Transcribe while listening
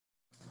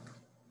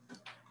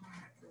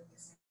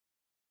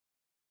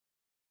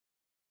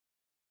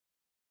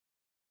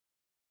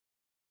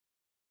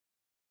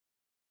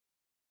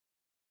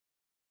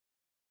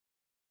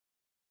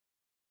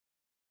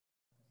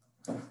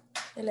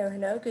Hello,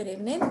 hello, good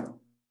evening.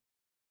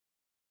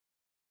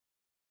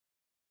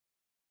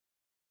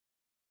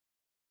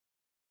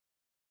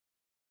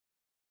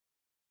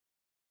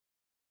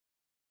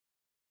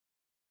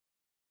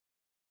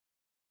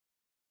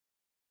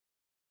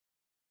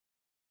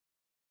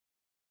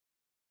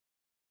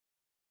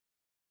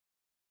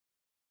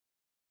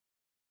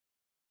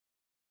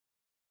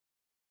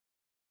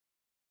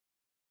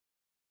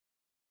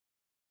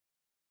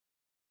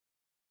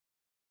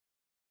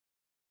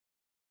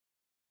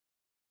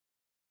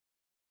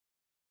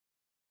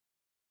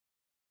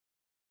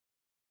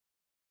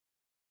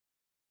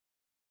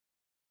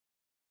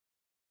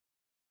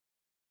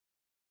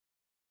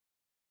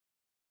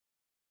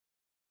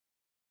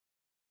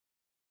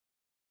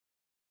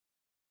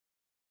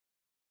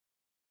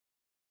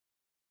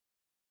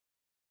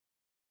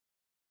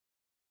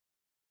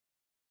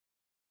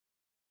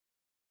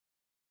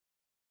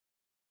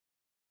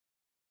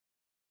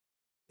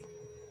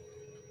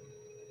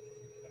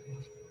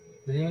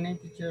 Good evening,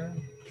 teacher.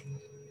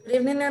 Good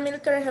evening,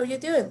 Amilcar, how you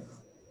doing?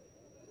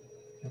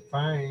 I'm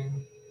fine.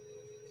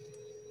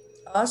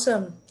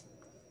 Awesome.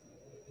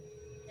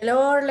 Hello,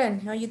 Orlan,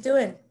 how you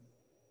doing?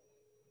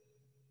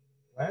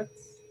 What?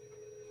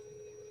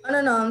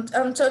 Oh, no,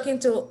 I'm talking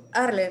to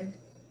Arlen.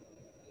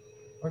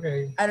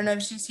 Okay. I don't know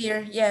if she's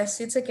here. Yes,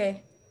 it's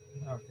okay.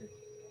 Okay.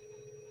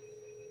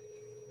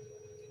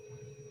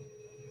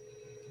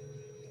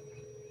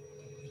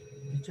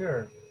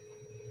 Teacher.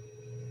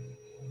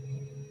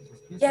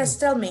 Excuse Yes, me.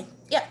 tell me.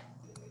 Yeah.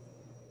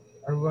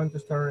 Are we going to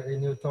start a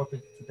new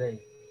topic today?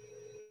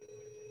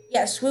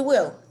 Yes, we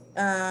will.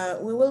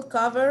 We will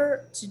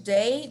cover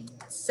today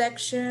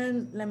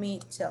section. Let me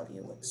tell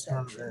you what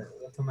section.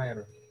 Doesn't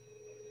matter.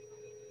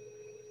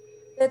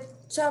 The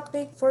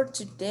topic for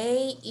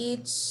today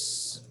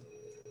is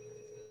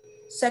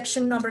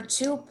section number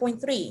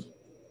 2.3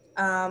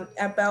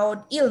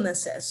 about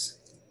illnesses.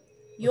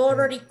 You Okay.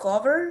 already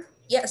covered?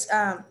 Yes.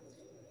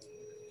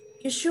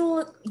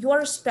 You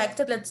are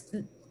expected.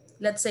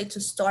 Let's say to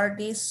start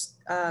this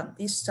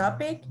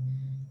topic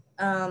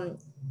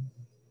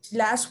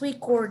last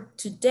week or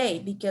today,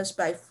 because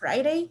by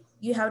Friday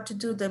you have to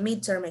do the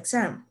midterm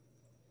exam.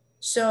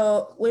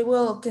 So we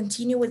will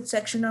continue with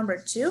section number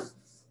 2.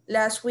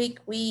 Last week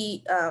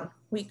we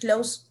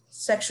closed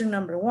section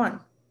number 1.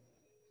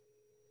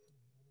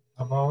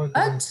 About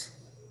But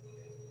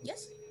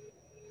yes,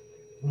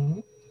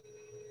 Mhm.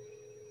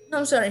 no,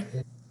 I'm sorry.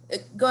 Uh,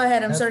 Go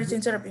ahead. I'm last sorry to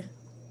week, interrupt you.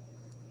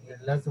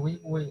 last week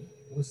we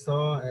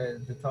saw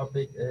the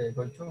topic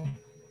go to.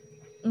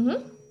 Mm-hmm.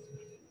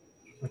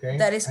 Okay.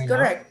 That is And now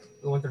correct.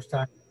 we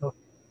understand. So,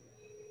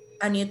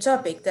 A new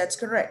topic. That's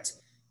correct.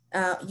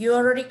 You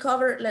already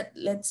covered.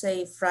 Let's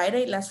say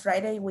Friday. Last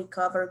Friday we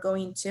covered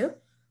going to.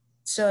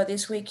 So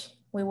this week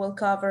we will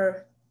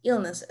cover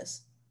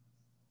illnesses.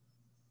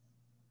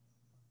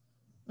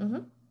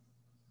 Mm-hmm.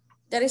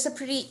 That is a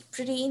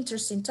pretty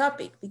interesting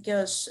topic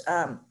because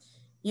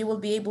you will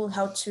be able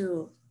how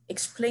to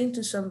explain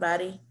to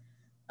somebody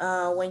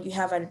when you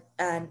have an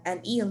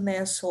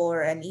illness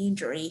or an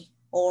injury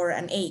or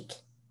an ache.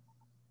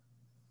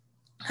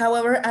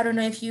 However, I don't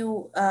know if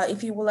you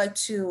would like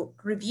to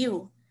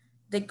review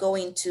the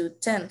going to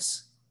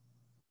tense,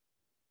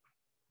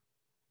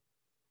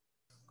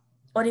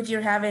 or if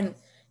you're having,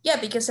 yeah,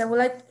 because I would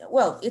like,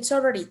 well, it's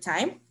already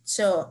time,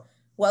 so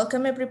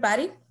welcome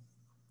everybody.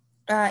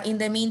 In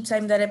the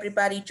meantime that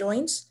everybody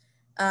joins,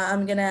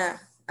 I'm gonna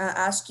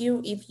ask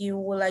you if you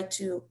would like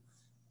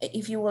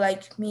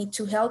me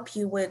to help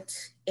you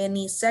with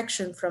any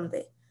section from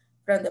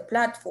the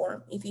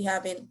platform. If you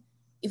haven't,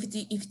 if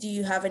do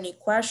you have any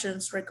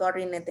questions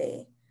regarding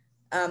the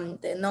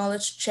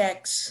knowledge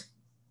checks?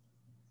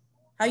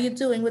 How you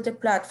doing with the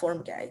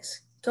platform,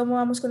 guys? ¿Cómo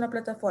vamos con la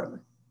plataforma?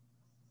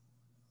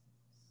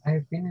 I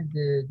have finished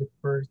the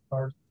first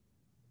part,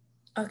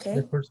 the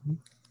Okay, first week.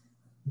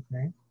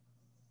 Okay.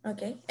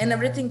 okay, and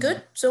everything And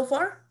good so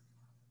far?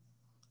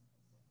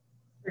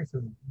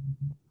 excellent.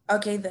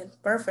 Okay, then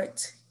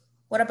perfect.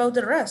 What about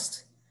the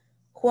rest?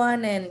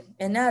 Juan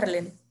and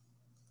Arlen.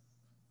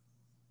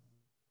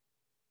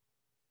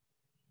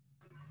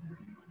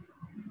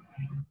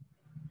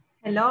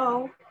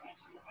 Hello.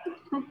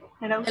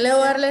 Hello, Hello,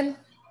 teacher. Arlen.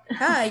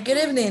 Hi, good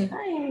evening.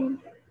 Hi.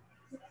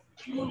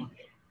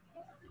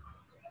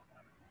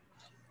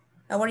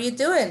 How are you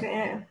doing?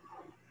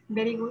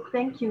 Very good,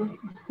 thank you.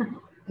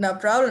 No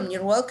problem.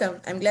 You're welcome.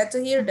 I'm glad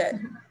to hear that.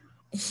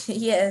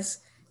 Yes.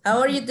 How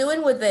are you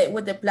doing with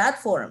the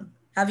platform?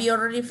 Have you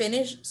already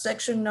finished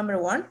section number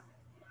 1?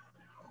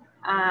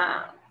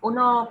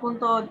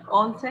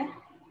 1.11.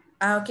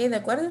 Ah, okay, de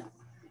acuerdo.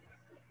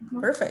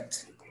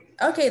 Perfect.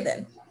 Okay,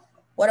 then.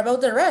 What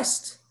about the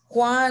rest?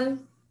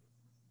 Juan,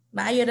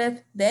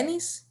 Mayoret,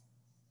 Dennis?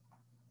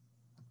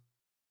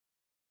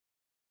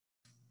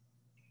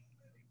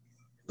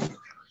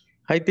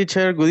 Hi,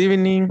 teacher. Good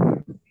evening.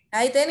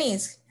 Hi,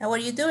 Dennis. How are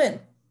you doing?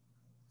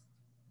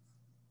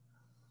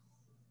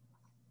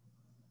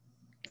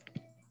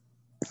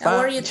 How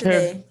are Fine, you teacher.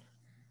 today?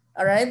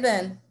 All right,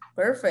 then.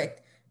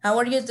 Perfect. How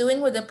are you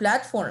doing with the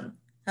platform?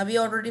 Have you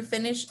already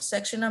finished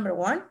section number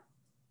 1?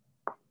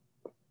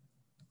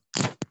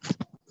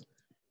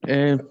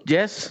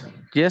 Yes,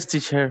 yes,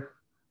 teacher.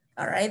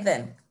 All right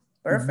then,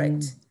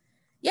 perfect.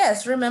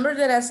 Yes, remember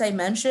that as I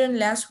mentioned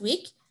last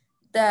week,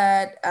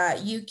 that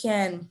you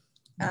can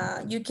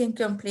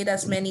complete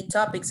as many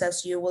topics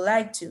as you would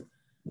like to,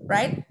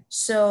 right?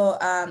 So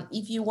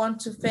if you want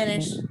to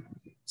finish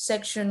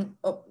section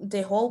of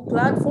the whole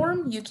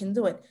platform, you can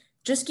do it.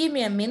 Just give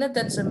me a minute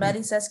that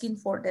somebody's asking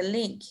for the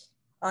link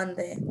on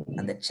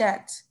the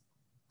chat.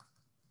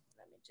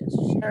 Let me just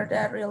share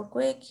that real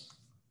quick.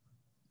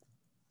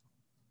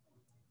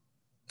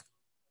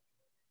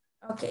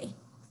 Okay.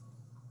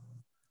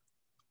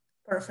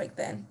 Perfect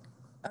then.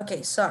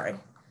 Okay, sorry.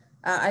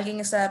 Alguien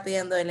estaba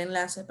pidiendo el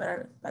enlace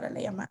para la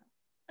llamada.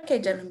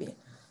 Okay, ya lo envié.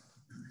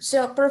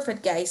 So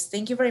perfect, guys.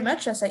 Thank you very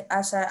much. As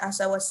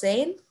I was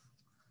saying,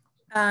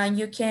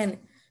 you can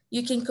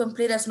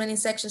complete as many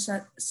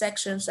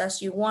sections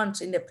as you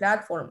want in the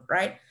platform,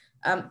 right?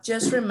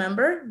 Just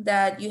remember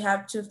that you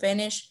have to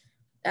finish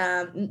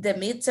the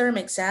midterm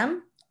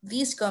exam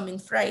this coming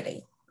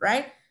Friday,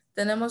 right?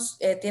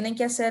 Tienen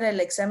que hacer el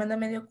examen de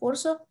medio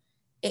curso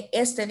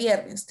este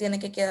viernes, tiene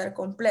que quedar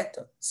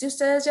completo. Si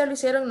ustedes ya lo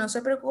hicieron, no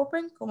se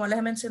preocupen, como les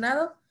he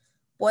mencionado,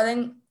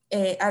 pueden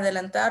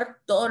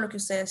adelantar todo lo que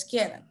ustedes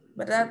quieran,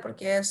 ¿verdad?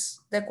 Porque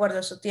es de acuerdo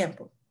a su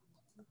tiempo.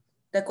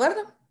 ¿De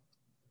acuerdo?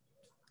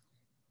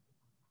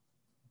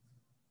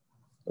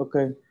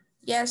 Okay.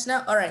 Yes,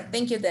 no, all right,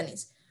 thank you,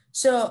 Dennis.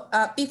 So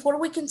before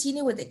we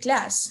continue with the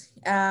class,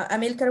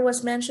 Amilcar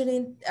was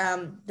mentioning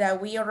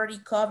that we already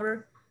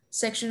covered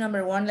section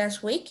number 1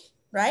 last week,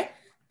 right?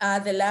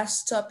 The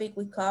last topic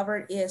we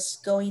covered is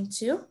going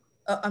to,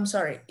 I'm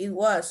sorry, it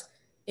was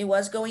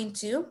going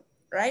to,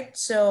 right?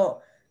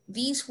 So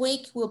this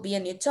week will be a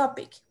new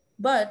topic.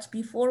 But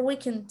before we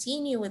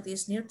continue with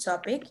this new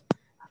topic,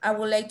 I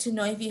would like to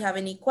know if you have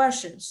any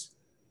questions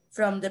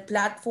from the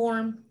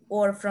platform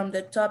or from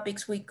the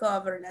topics we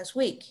covered last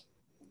week.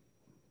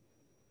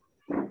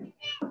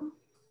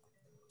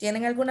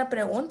 ¿Tienen alguna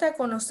pregunta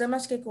con los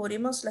temas que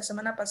cubrimos la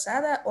semana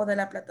pasada o de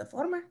la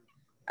plataforma?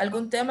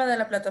 ¿Algún tema de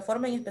la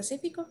plataforma en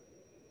específico?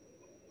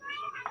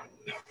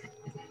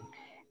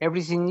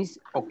 Everything is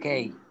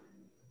okay.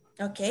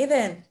 Okay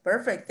then,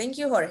 perfect. Thank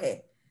you,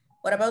 Jorge.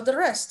 What about the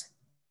rest?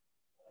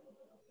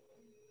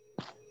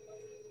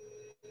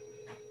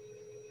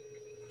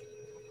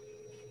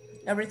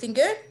 Everything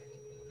good?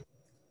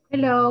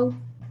 Hello,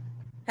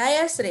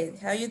 Hi, Astrid.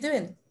 How you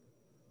doing?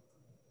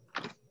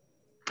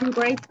 I'm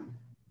great.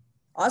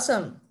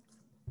 Awesome.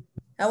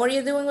 How are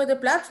you doing with the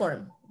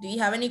platform? Do you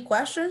have any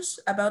questions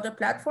about the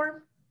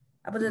platform?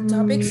 About the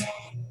topics?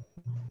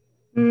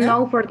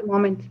 No, for the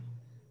moment.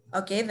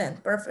 Okay then,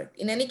 perfect.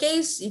 In any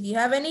case, if you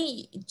have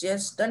any,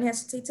 just don't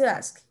hesitate to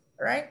ask,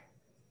 all right?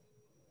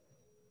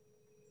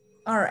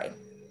 All right.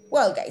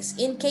 Well, guys,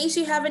 in case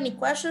you have any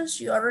questions,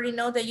 you already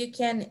know that you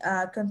can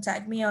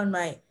contact me on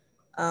my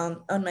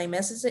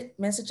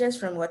messages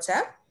from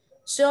WhatsApp.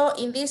 So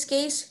in this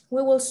case,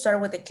 we will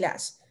start with the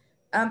class.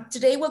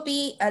 Today will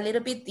be a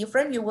little bit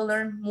different. You will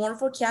learn more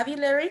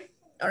vocabulary,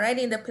 all right,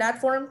 in the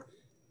platform.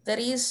 That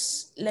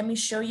is, let me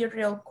show you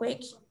real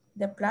quick,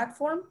 the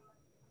platform.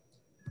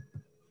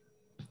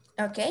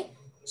 Okay,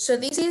 so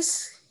this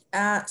is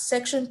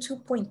section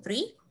 2.3,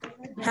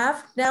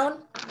 have,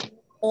 noun,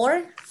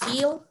 or,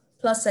 feel,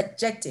 plus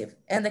adjective,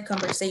 and the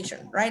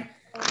conversation, right?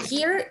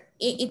 Here,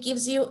 it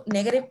gives you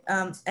negative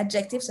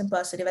adjectives and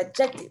positive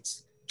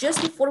adjectives.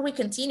 Just before we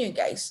continue,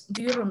 guys,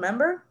 do you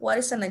remember what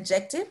is an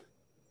adjective?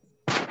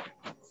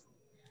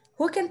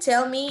 Who can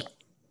tell me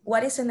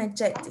what is an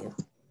adjective?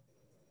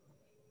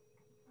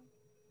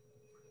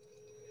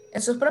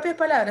 En sus propias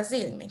palabras,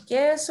 díganme,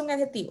 ¿qué es un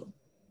adjetivo?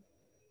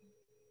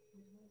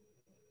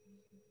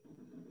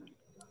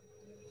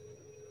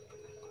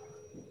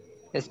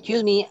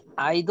 Excuse me,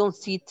 I don't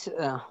see it.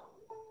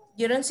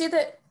 You don't see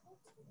the...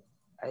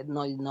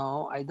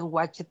 No, I don't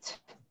watch it.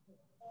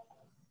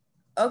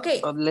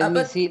 Okay. But let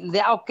me see.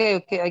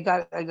 Okay, I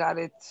got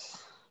it.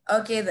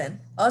 Okay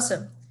then,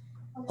 awesome.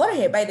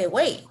 Jorge, by the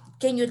way,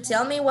 can you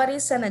tell me what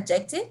is an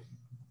adjective?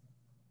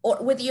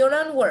 Or with your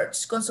own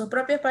words, con sus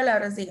propias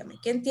palabras, dígame,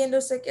 ¿qué entiende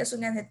usted que es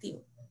un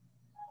adjetivo?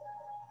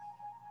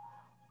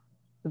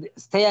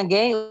 Say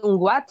again,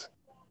 what?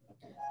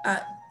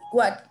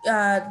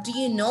 Do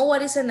you know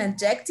what is an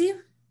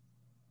adjective?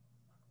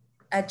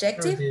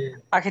 Adjective?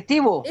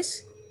 Adjetivo.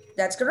 Yes,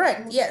 that's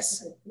correct,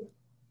 yes.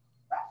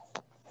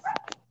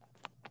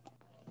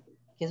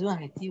 ¿Qué es un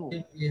adjetivo?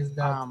 It is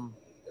that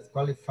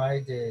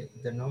qualify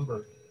the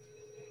number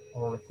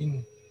or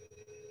thing.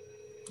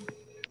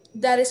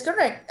 That is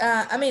correct.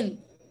 I mean,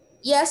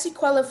 yes, it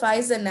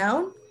qualifies the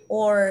noun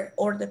or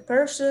the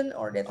person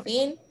or the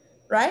thing,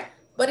 right?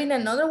 But in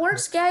other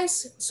words,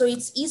 guys, so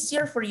it's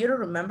easier for you to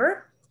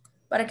remember,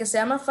 para que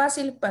sea más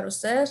fácil para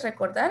ustedes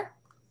recordar,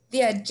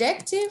 the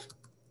adjective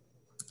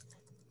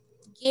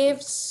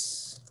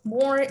gives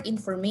more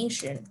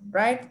information,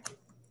 right?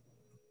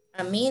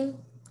 I mean,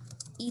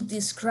 it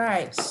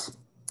describes,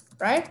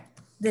 right?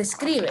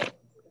 Describe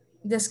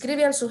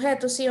al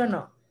sujeto, sí o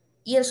no.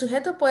 Y el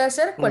sujeto puede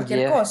ser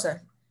cualquier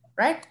cosa,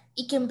 right?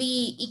 It can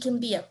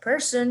be a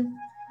person,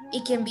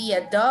 it can be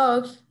a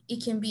dog,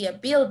 it can be a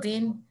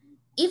building,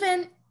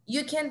 even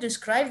you can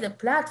describe the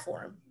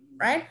platform,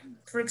 right?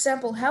 For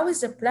example, how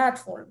is the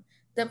platform?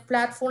 The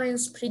platform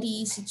is pretty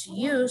easy to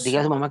use. Diga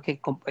a su mamá que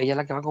ella es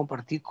la que va a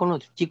compartir con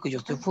los chicos. Yo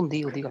estoy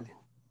fundido, dígale.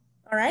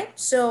 All right,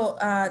 so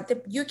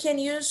you can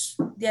use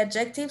the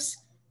adjectives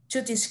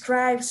to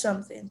describe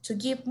something, to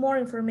give more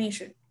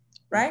information,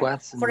 right?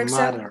 What's For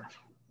example, matter?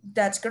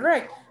 that's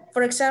correct.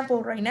 For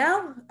example, right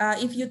now,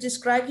 if you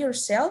describe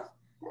yourself,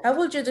 how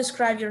would you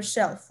describe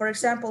yourself? For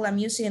example, I'm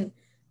using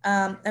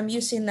a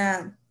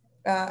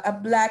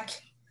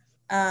black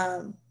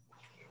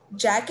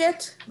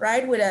jacket,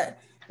 right,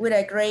 with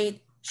a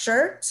gray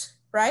shirt,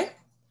 right?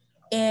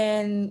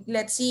 And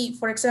let's see,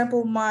 for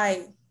example,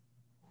 my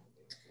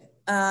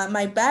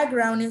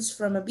background is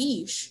from a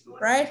beach,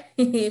 right?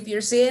 If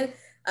you're seeing,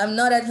 I'm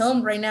not at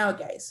home right now,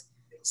 guys.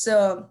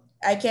 So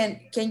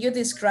can you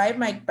describe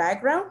my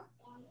background?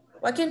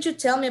 What can you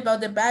tell me about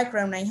the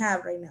background I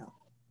have right now?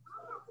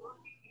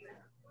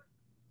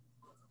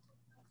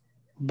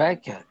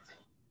 Backend.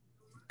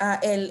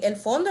 El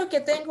fondo que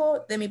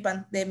tengo de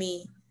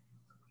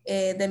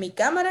mi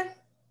cámara.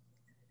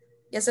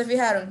 Ya se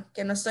fijaron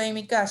que no estoy en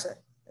mi casa.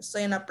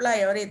 Estoy en la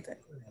playa ahorita.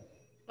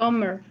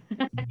 Summer.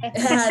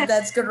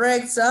 That's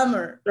correct,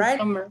 summer, right?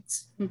 Summer.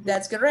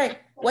 That's correct.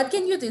 What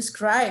can you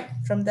describe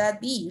from that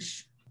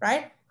beach,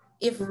 right?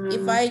 If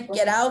I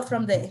get out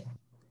from the...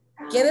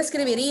 ¿Qué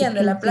describirían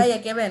de la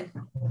playa que ven?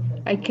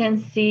 I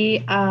can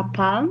see a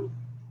palm.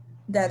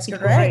 That's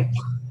correct.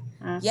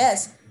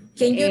 Yes.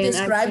 Can you And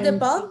describe the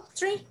palm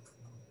tree?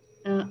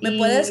 ¿Me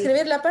puede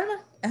describir la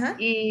palma?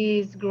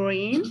 Is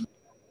green.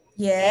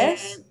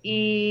 Yes. And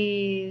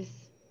is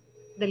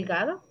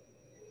delgado.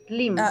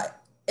 Slim.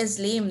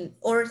 Slim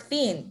or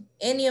thin,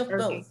 any of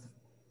both.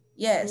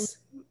 Yes.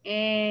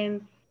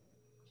 And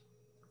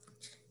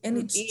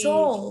it's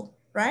tall,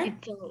 right?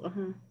 It's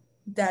tall,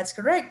 That's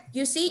correct.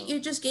 You see, you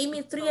just gave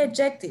me 3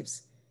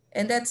 adjectives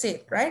and that's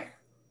it, right?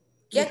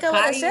 ¿Qué acabo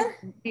de hacer?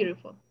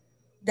 Beautiful.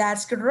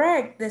 That's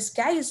correct. The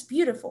sky is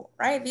beautiful,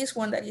 right? This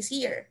one that is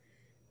here.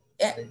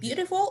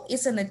 Beautiful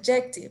is an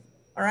adjective,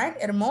 all right?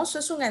 Hermoso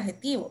es un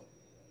adjetivo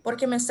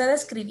porque me está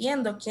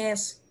describiendo qué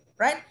es,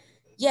 right?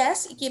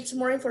 Yes, it gives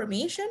more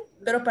information,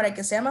 pero para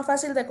que sea más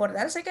fácil de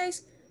acordarse,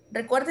 guys,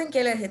 recuerden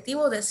que el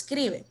adjetivo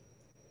describe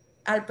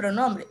al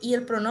pronombre y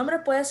el pronombre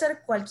puede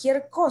ser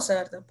cualquier cosa,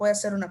 ¿verdad? Puede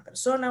ser una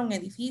persona, un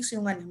edificio,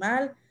 un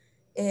animal,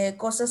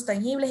 cosas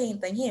tangibles e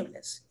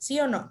intangibles, ¿sí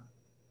o no?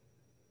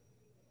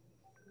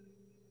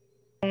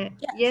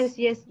 Yes.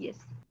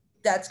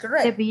 That's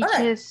correct. The beach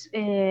is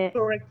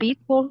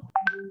peaceful.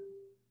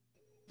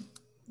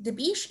 The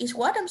beach is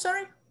what? I'm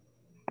sorry?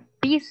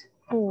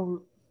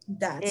 Peaceful.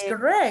 That's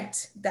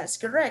correct. That's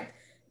correct.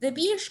 The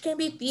beach can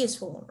be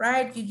peaceful,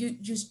 right? You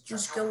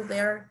just go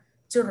there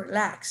to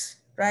relax,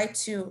 right?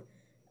 To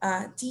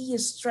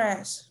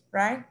de-stress,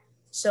 right?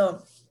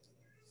 So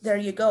there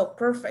you go.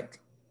 Perfect.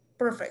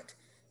 Perfect.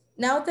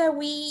 Now that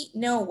we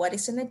know what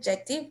is an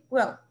adjective,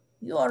 well,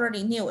 you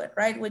already knew it,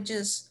 right? We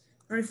just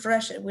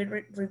refresh it, we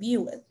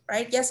review it,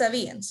 right? Ya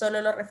sabían, solo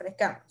lo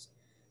refrescamos.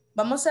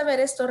 Vamos a ver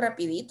esto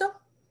rapidito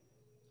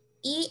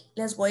y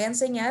les voy a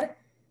enseñar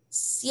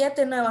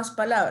 7 nuevas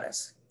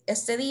palabras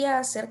este día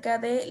acerca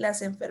de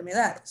las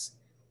enfermedades,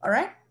 all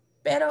right?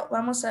 Pero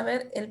vamos a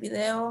ver el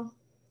video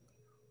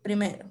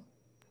primero.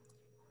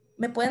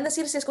 ¿Me pueden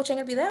decir si escuchan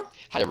el video?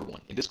 Hi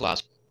everyone, in this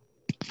class.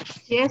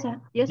 Yes.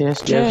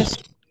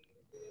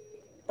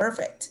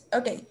 Perfect.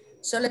 Okay,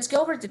 so let's go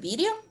over the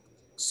video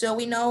so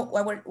we know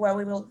what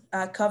we will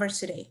cover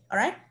today, all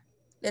right?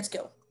 Let's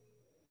go.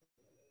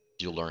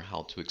 You'll learn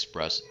how to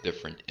express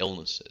different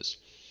illnesses.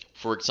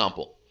 For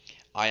example,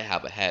 I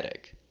have a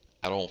headache.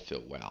 I don't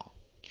feel well.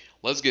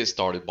 Let's get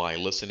started by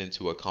listening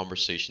to a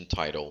conversation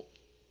titled,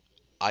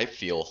 I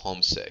feel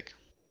homesick.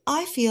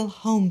 I feel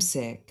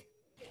homesick.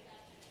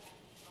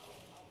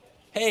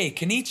 Hey,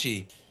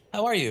 Kenichi,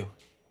 how are you?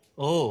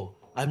 Oh,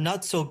 I'm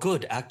not so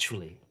good,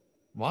 actually.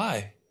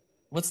 Why?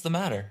 What's the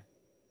matter?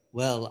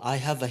 Well, I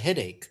have a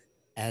headache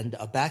and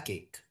a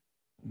backache.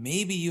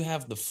 Maybe you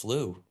have the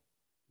flu.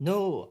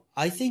 No,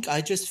 I think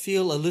I just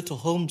feel a little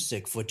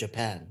homesick for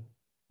Japan.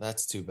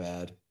 That's too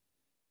bad.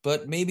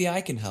 But maybe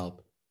I can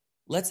help.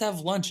 Let's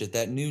have lunch at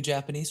that new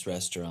Japanese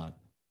restaurant.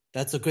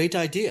 That's a great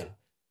idea.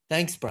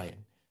 Thanks,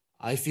 Brian.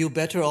 I feel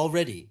better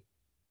already.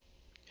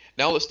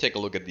 Now let's take a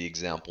look at the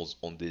examples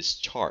on this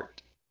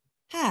chart.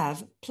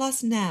 Have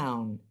plus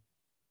noun.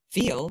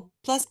 Feel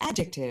plus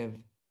adjective.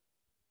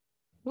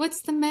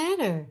 What's the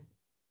matter?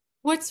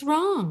 What's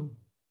wrong?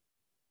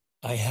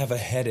 I have a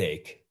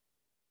headache.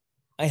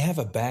 I have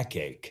a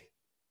backache.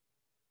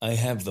 I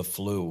have the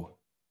flu.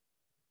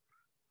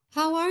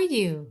 How are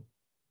you?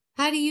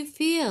 How do you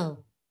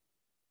feel?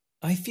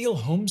 I feel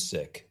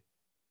homesick.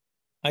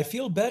 I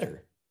feel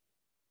better.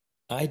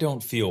 I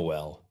don't feel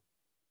well.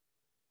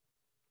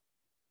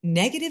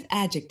 Negative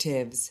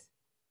adjectives.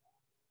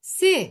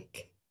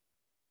 Sick,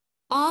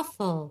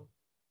 awful,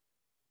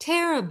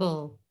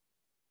 terrible,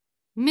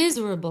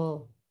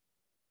 miserable.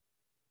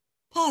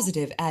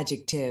 Positive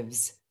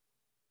adjectives.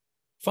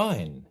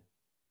 Fine.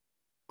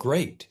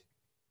 Great.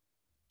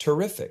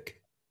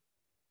 Terrific.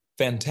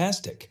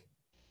 Fantastic.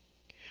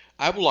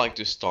 I would like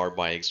to start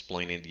by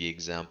explaining the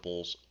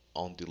examples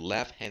on the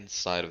left-hand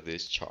side of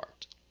this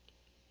chart.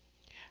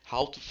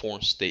 How to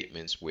form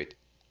statements with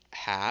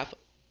have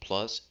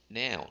plus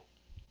noun.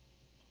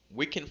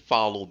 We can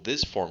follow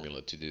this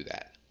formula to do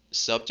that.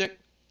 Subject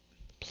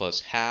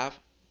plus have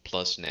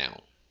plus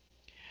noun.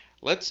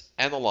 Let's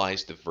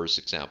analyze the first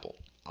example.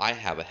 I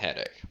have a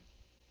headache.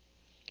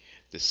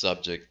 The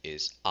subject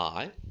is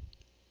I.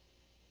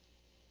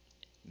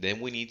 Then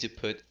we need to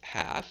put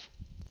have.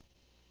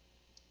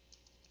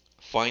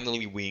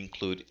 Finally, we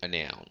include a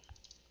noun,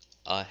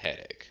 a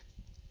headache.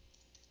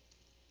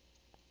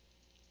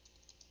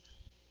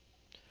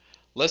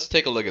 Let's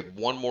take a look at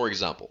one more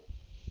example.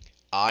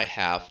 I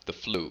have the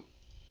flu.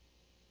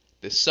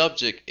 The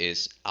subject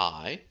is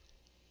I.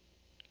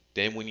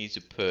 Then we need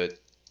to put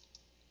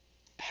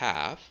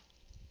have.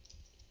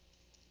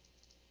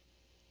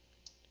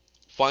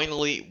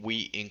 Finally,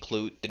 we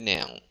include the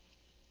noun,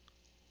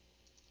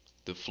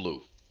 the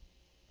flu.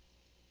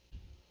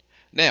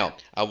 Now,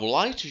 I would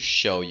like to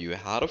show you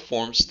how to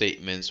form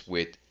statements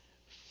with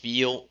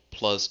feel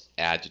plus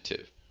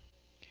adjective.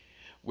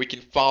 We can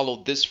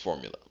follow this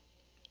formula.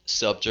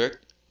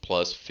 Subject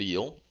plus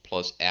feel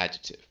plus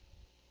adjective.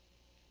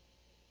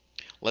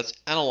 Let's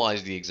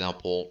analyze the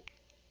example,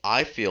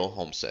 I feel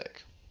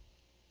homesick.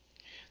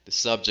 The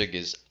subject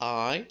is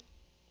I.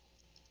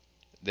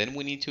 Then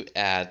we need to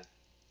add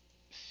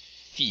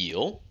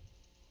feel.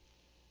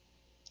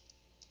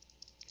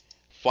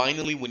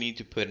 Finally, we need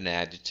to put an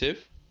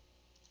adjective,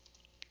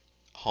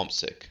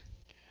 homesick.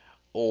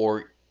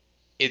 Or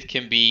it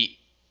can be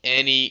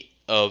any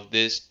of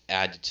these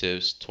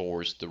adjectives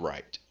towards the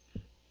right.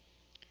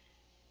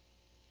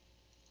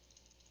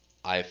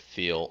 I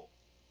feel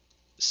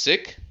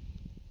sick,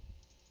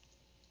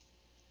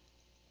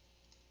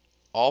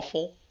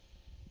 awful,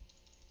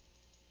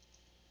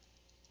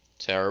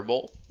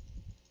 terrible,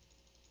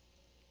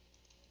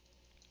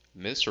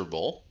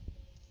 miserable,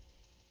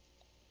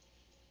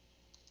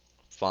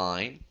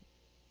 fine,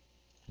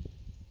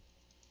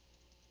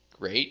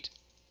 great,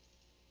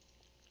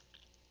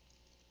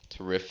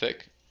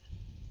 terrific,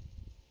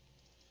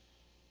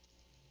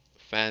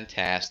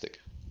 fantastic.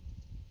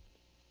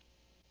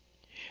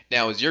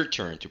 Now it's your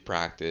turn to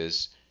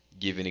practice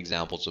giving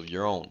examples of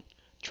your own.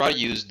 Try to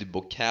use the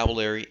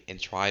vocabulary and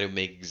try to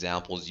make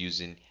examples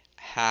using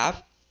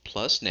have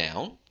plus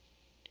noun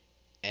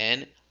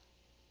and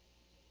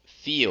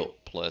feel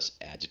plus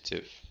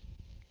adjective.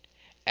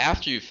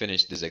 After you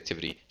finish this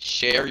activity,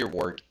 share your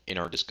work in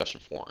our discussion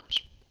forums.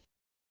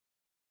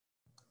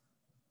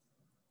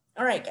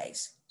 All right,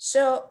 guys.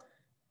 So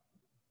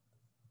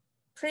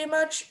pretty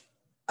much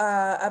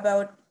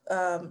about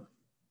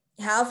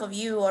half of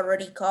you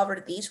already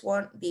covered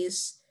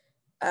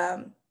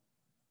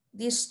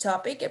this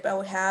topic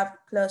about have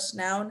plus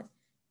noun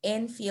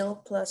and feel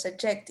plus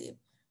adjective.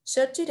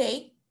 So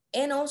today,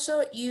 and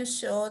also you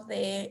saw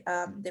the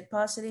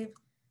positive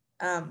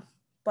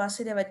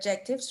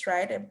adjectives,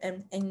 right,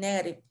 and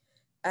negative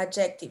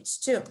adjectives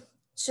too.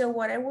 So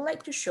what I would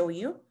like to show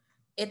you,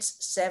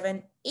 it's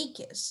 7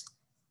 aches.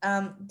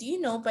 Do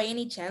you know by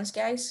any chance,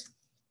 guys,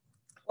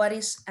 what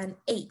is an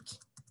ache?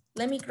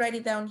 Let me write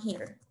it down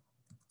here.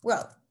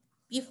 Well,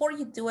 before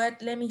you do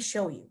it, let me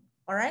show you,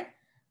 all right?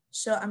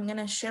 So I'm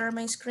gonna share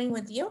my screen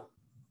with you,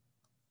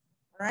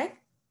 all right?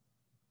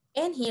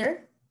 And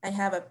here I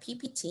have a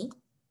PPT.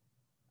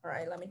 All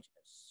right, let me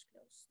just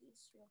close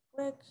this real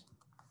quick.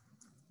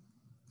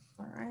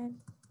 All right,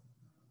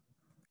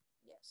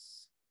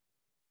 yes.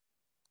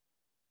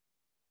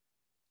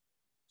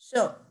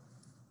 So,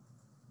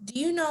 do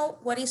you know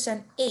what is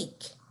an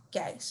ache,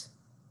 guys?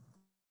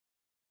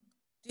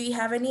 Do you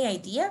have any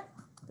idea?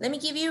 Let me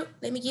give you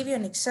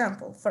an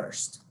example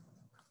first.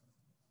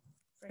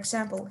 For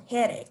example,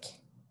 headache.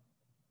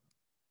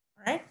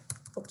 All right.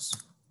 Oops.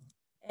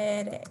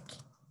 Headache.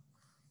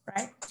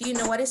 Right. Do you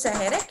know what is a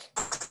headache?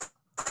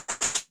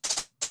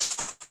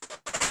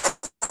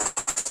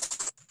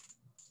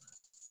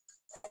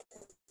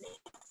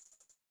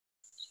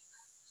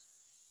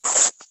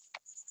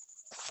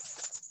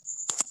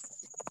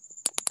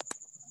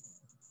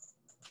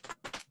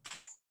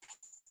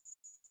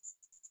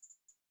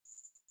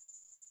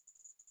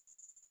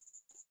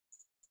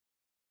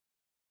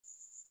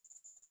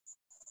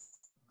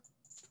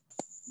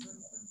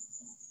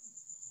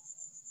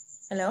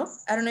 Hello,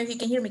 I don't know if you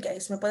can hear me,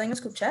 guys. ¿Me pueden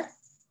escuchar?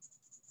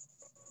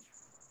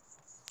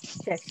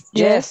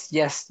 Yes.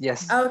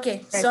 Ah,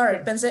 ok,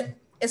 sorry, pensé,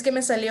 es que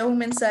me salió un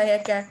mensaje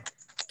acá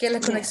que la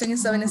conexión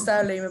estaba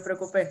inestable y me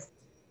preocupé.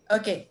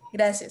 Ok,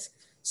 gracias.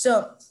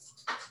 So,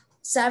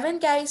 ¿saben,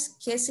 guys,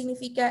 qué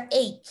significa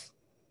ache?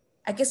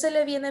 ¿A qué se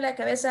le viene a la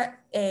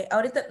cabeza?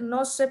 Ahorita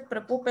no se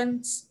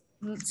preocupen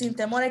sin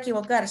temor a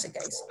equivocarse,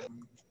 guys.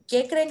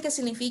 ¿Qué creen que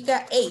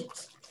significa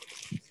ache?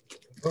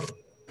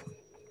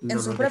 En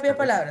sus propias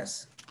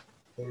palabras.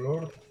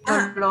 Dolor.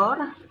 Ah,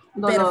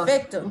 Dolor.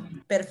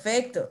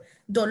 Perfecto.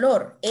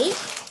 Dolor. Ache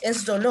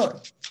es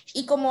dolor.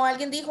 Y como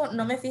alguien dijo,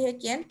 no me fijé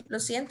quién, lo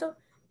siento,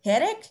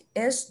 headache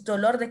es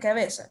dolor de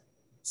cabeza.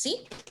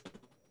 ¿Sí?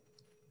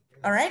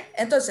 All right.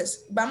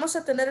 Entonces, vamos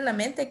a tener en la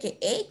mente que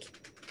ache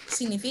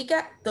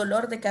significa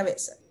dolor de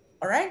cabeza.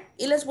 All right.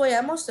 Y les voy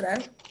a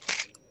mostrar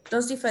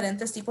los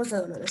diferentes tipos de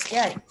dolores que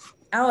hay.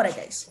 Ahora,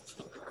 guys,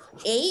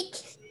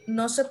 ache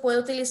no se puede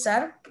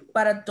utilizar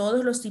para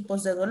todos los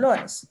tipos de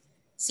dolores.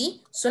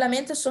 ¿Sí?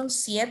 Solamente son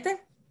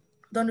 7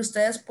 donde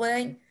ustedes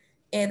pueden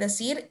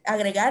decir,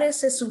 agregar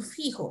ese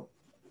sufijo.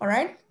 All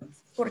right.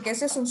 Porque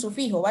ese es un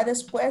sufijo, va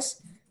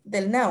después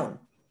del noun.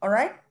 All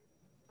right.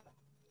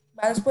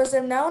 Va después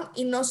del noun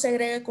y no se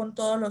agrega con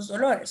todos los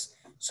dolores.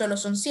 Solo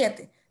son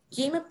 7.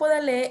 ¿Quién me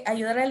puede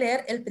ayudar a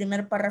leer el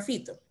primer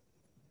parrafito?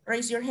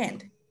 Raise your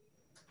hand.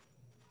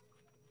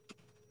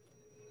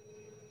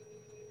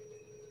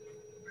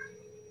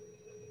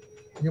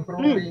 You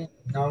probably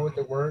know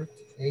the word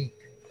ache.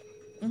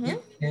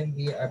 It can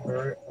be a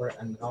verb or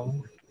a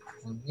noun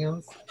and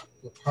means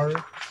to hurt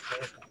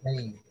or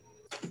pain.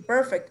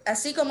 Perfect.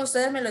 Así como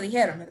ustedes me lo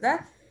dijeron,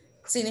 ¿verdad?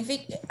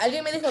 Significa,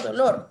 alguien me dijo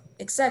dolor.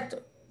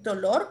 Exacto.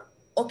 Dolor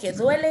o que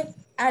duele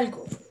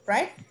algo,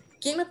 right?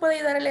 ¿Quién me puede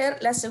ayudar a leer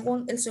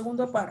el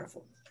segundo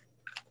párrafo?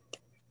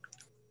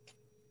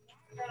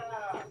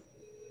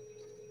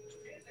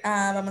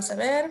 Vamos a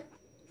ver.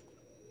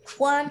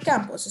 Juan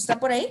Campos, ¿está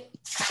por ahí?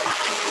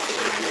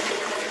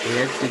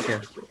 Yes,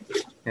 teacher.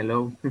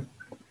 Hello.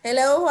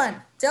 Hello,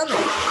 Juan. Tell me.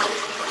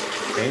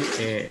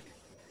 Okay.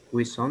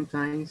 We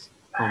sometimes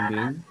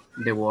combine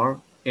the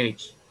word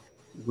age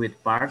with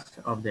parts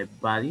of the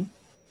body.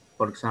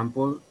 For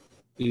example,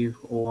 if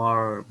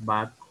our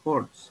back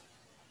hurts,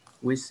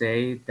 we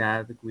say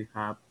that we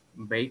have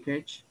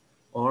backache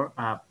or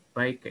a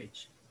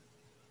backache.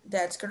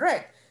 That's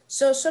correct.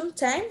 So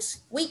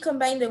sometimes we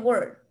combine the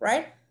word,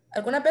 right?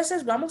 Algunas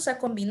veces vamos a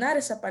combinar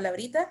esa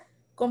palabrita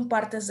con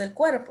partes del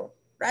cuerpo,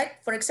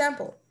 right? For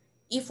example,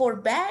 if our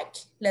back,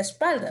 la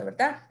espalda,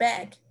 ¿verdad?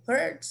 Back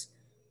hurts,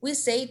 we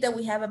say that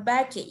we have a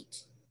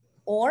backache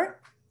or,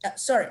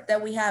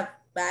 that we have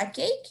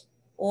backache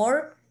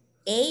or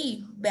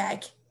a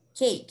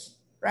backache,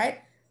 right?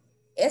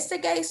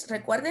 Guys,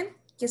 recuerden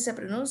que se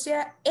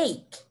pronuncia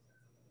ache,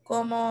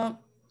 como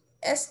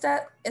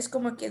esta es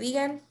como que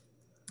digan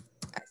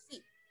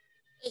así,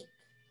 ache,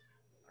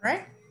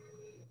 right?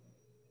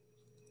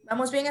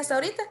 ¿Vamos bien hasta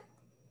ahorita?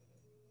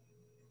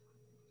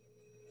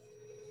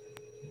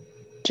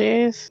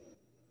 Yes.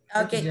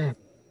 Ok,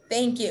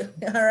 thank you.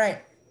 All right.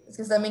 Es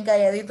que están bien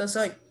calladitos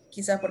hoy,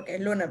 quizás porque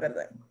es lunes,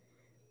 ¿verdad?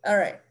 All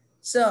right.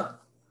 So,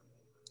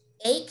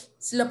 ache,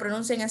 se lo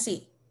pronuncian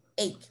así,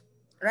 ache,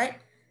 right?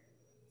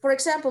 For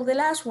example, the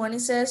last one,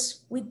 it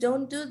says, we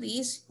don't do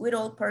this with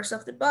all parts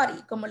of the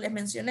body. Como les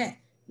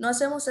mencioné, no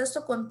hacemos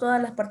esto con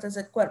todas las partes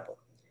del cuerpo.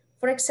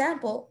 For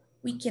example,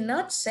 we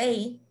cannot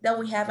say that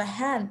we have a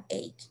hand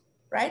ache,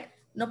 right?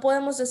 No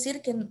podemos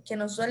decir que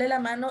nos duele la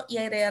mano y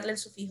agregarle el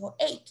sufijo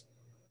ache.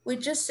 We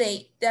just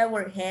say that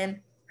our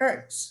hand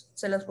hurts.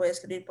 Se los voy a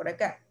escribir por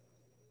acá.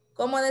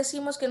 ¿Cómo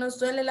decimos que nos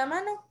duele la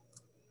mano?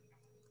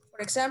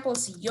 For example,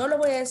 si yo lo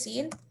voy a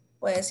decir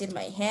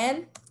my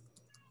hand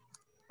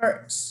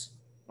hurts.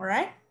 All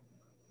right?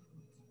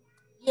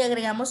 Y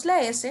agregamos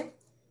la S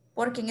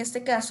porque en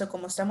este caso,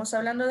 como estamos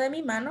hablando de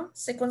mi mano,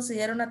 se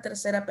considera una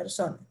tercera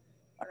persona.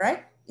 All right?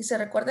 Y se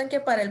recuerdan que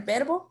para el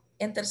verbo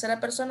en tercera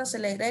persona se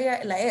le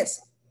agrega la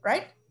S,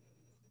 right?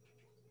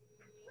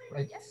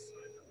 Yes.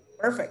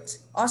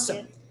 Perfect.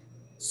 Awesome.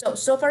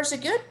 So far so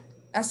good.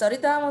 Hasta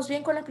ahorita vamos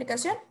bien con la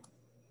explicación.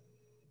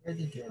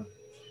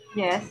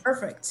 Yes.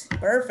 Perfect.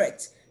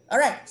 All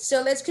right.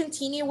 So let's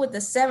continue with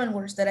the 7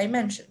 words that I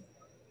mentioned.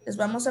 Les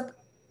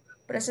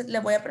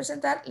voy a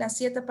presentar las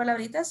 7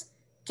 palabritas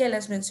que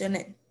les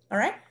mencioné. All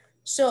right.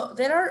 So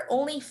there are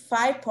only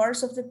 5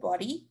 parts of the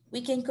body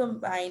we can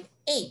combine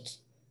ache.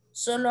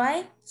 Solo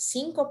hay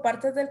 5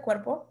 partes del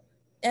cuerpo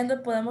en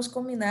donde podemos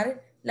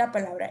combinar la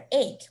palabra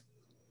ache.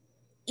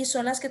 Y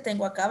son las que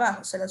tengo acá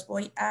abajo. Se las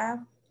voy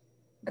a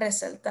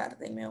resaltar.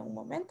 Denme un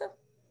momento.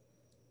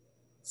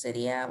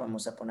 Sería,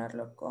 vamos a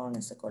ponerlo con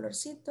este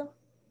colorcito.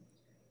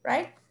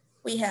 Right?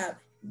 We have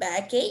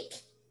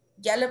backache.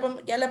 Ya le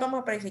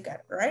vamos a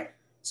practicar. Right?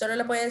 Solo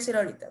le voy a decir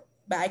ahorita.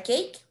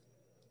 Backache,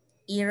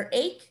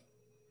 earache,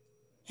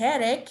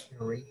 headache,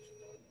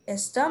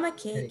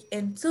 stomachache,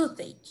 and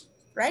toothache.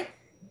 Right?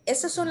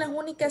 Esas son las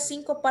únicas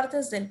 5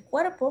 partes del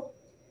cuerpo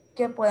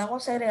que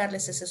podemos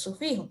agregarles ese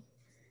sufijo.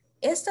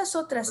 Estas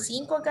otras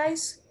 5,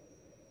 guys,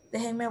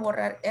 déjenme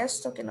borrar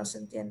esto que no se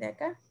entiende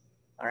acá.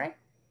 All right.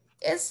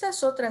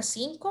 Estas otras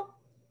 5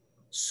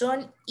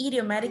 son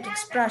idiomatic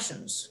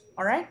expressions.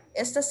 All right.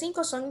 Estas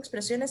 5 son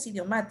expresiones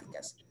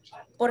idiomáticas.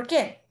 ¿Por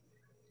qué?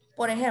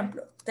 Por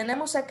ejemplo,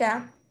 tenemos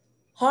acá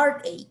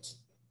heartache.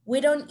 We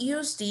don't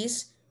use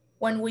this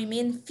when we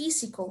mean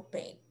physical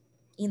pain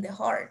in the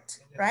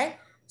heart, right?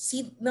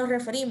 Si nos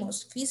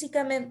referimos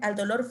físicamente al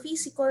dolor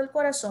físico del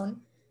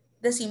corazón,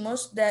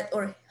 decimos that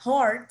our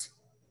heart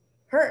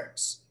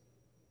hurts.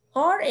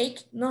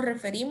 Heartache nos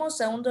referimos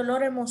a un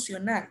dolor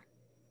emocional.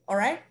 All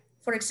right?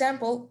 For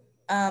example,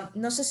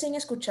 no sé si han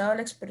escuchado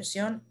la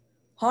expresión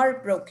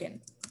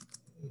heartbroken.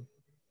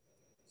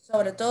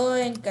 Sobre todo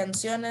en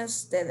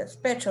canciones de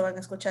despecho van a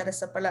escuchar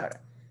esta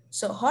palabra.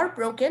 So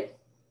heartbroken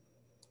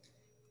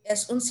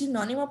es un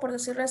sinónimo, por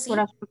decirlo así,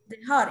 de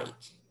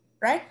heartache,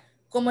 right?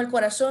 Como el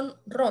corazón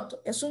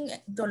roto. Es un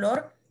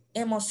dolor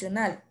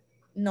emocional,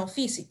 no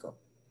físico.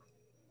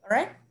 All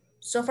right?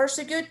 So far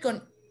so good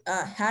con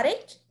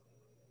heartache.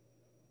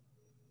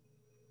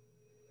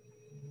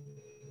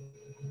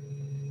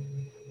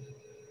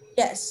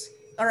 Yes.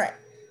 All right.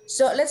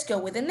 So let's go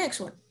with the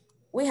next one.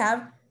 We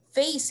have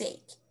face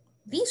ache.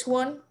 This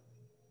one,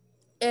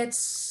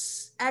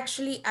 it's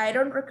actually, I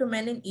don't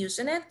recommend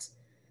using it,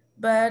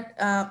 but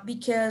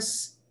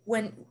because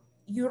when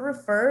you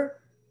refer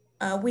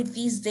with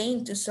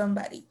disdain to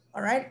somebody,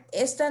 all right?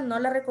 Esta no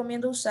la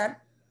recomiendo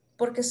usar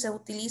porque se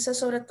utiliza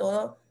sobre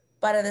todo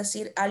para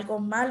decir algo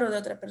malo de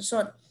otra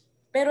persona,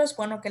 pero es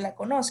bueno que la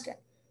conozcan,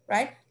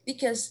 right?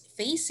 Because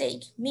face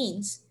ache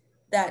means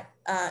that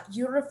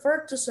you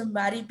refer to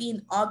somebody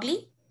being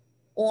ugly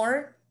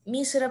or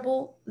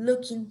miserable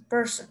looking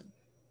person,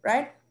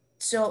 right?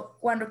 So,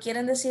 cuando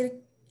quieren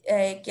decir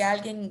que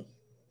alguien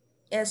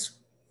es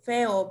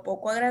feo o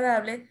poco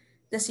agradable,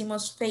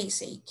 decimos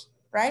face ache,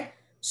 right?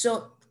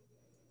 So,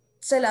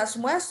 se las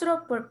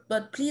muestro,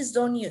 but please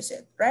don't use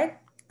it, right?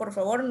 Por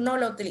favor, no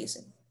lo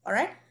utilicen, all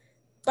right?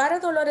 Para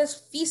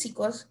dolores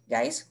físicos,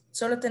 guys,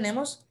 solo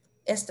tenemos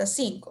estas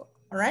 5,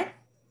 all right?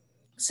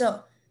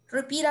 So,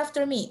 repeat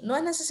after me. No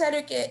es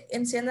necesario que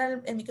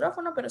enciendan el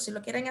micrófono, pero si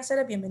lo quieren hacer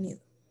es bienvenido.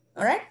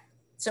 All right?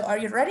 So,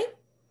 are you ready?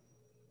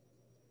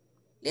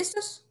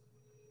 ¿Listos?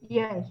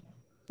 Yes.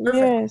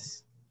 Perfect.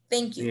 Yes.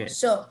 Thank you. Yes.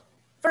 So,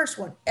 first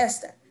one,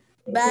 esta.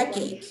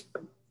 Backache.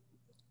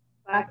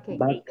 Backache.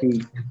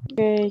 Backache.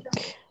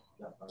 Cake.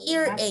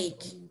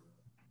 Earache.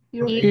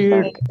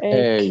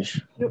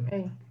 Earache.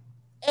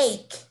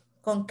 Ache.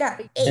 Con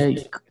K.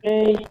 Ache.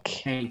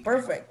 Cake.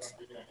 Perfect.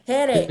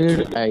 Headache.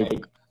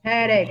 Earache.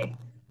 Headache.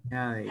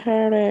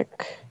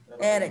 Headache.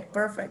 Headache.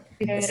 Perfect.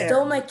 Headache.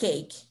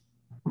 Stomachache.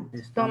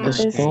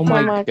 Stomachache.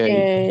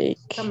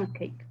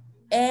 Stomachache.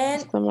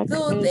 And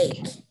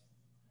toothache.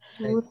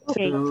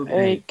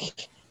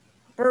 Toothache.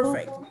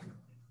 Perfect.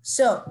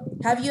 So,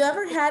 have you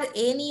ever had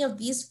any of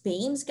these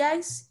pains,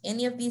 guys?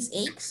 Any of these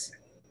aches?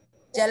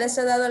 ¿Ya les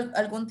ha dado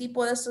algún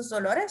tipo de estos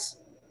dolores?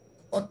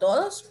 ¿O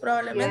todos,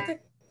 probablemente?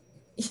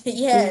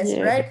 Yes,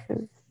 right?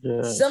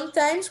 Yes.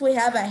 Sometimes we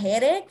have a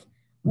headache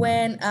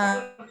when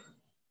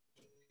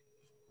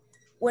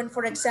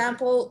for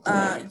example,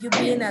 you've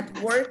been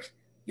at work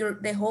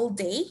the whole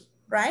day,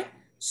 right?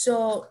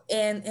 So,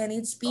 and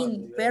it's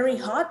been very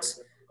hot,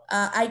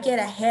 I get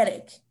a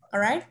headache, all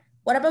right?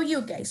 What about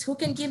you guys? Who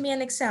can give me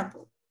an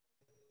example?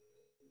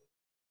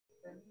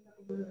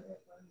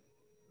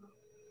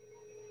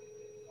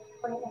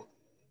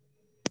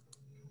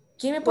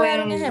 ¿Quién me puede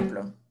dar un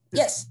ejemplo?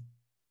 Yes.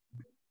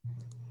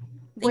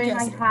 When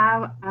I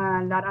have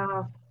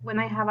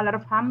a lot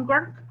of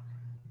homework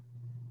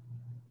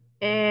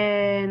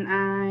and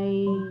I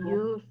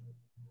use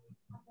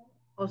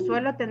o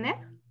suelo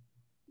tener.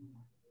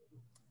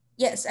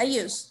 Yes, I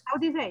use. How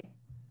do you say?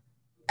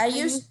 I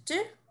used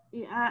to.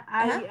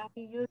 I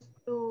used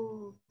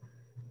to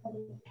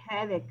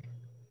headache.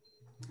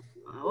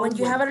 When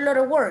you have a lot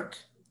of work.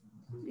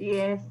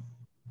 Yes.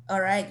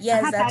 All right.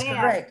 Yes, that's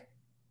tareas. correct.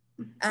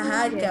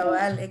 Ajá,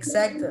 cabal,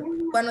 exacto.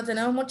 Cuando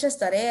tenemos muchas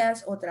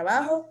tareas o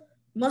trabajo,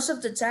 most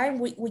of the time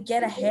we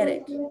get a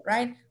headache,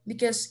 right?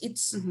 Because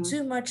it's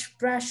too much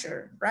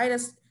pressure, right?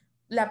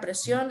 La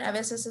presión a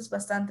veces es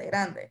bastante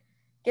grande.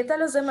 ¿Qué tal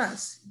los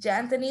demás? ¿Ya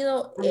han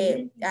tenido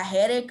a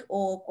headache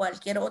o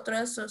cualquier otro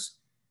de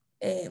esos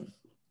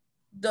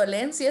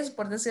dolencias,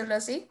 por decirlo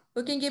así?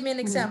 Who can give me an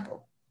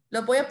example?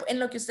 En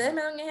lo que ustedes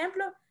me dan un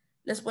ejemplo,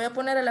 les voy a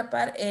poner a la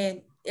par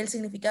el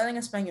significado en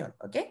español,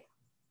 ¿ok?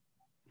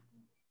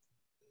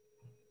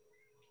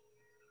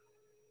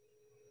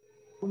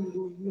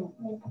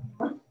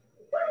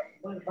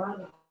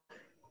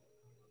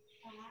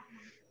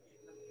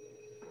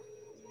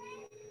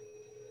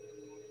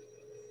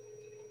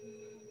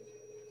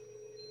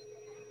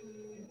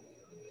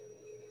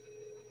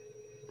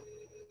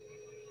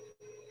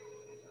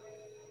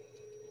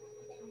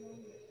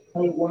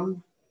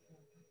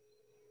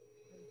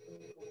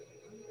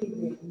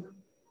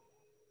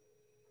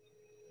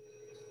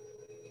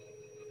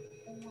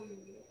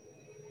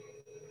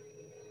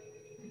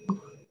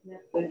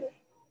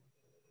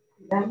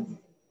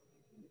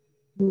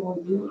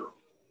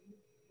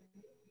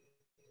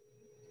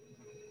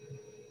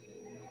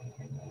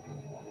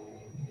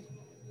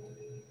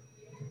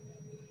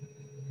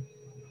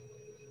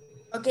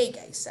 Okay,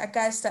 guys,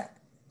 acá está.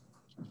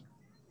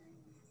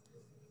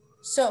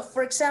 So,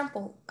 for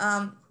example,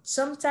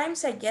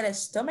 sometimes I get a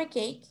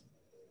stomachache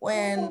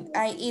when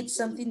I eat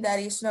something that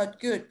is not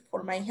good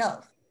for my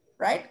health,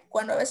 right?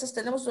 Cuando a veces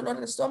tenemos dolor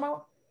de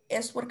estómago,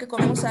 es porque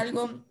comemos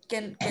algo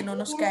que no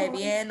nos cae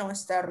bien o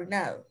está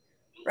arruinado,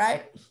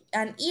 right?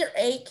 An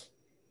earache,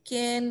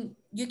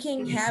 you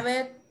can have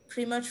it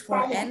pretty much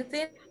for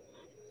anything,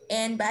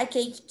 and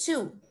backache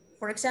too.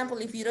 For example,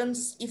 if you don't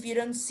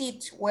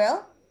sit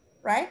well,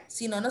 right?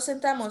 Si no nos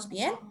sentamos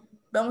bien,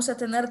 vamos a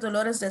tener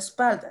dolores de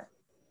espalda,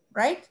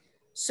 right?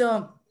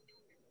 So,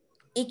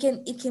 It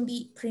can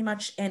be pretty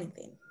much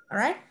anything, all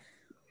right?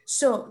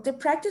 So the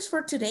practice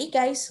for today,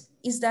 guys,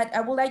 is that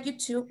I would like you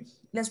to,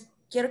 les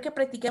quiero que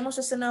practiquemos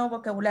este nuevo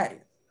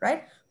vocabulario,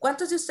 right?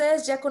 ¿Cuántos de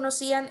ustedes ya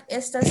conocían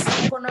estas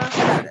 5 nuevas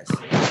palabras?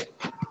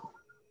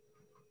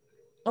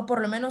 O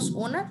por lo menos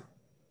una.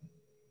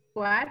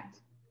 What?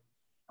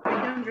 I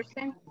don't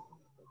understand.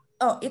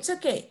 Oh, it's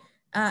okay.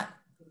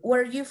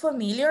 Were you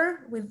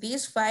familiar with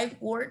these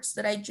 5 words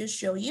that I just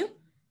showed you?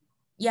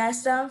 ¿Ya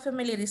están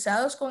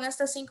familiarizados con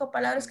estas 5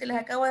 palabras que les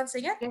acabo de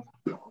enseñar?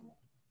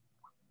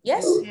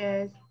 Yes?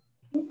 Yes.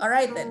 All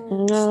right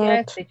then.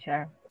 Yes,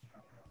 teacher.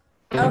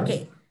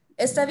 Ok.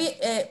 Está bien.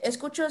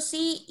 Escucho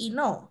sí y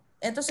no.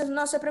 Entonces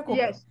no se preocupen.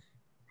 Yes.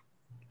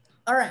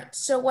 All right.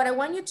 So what I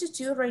want you to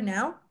do right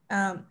now,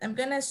 I'm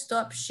going to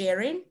stop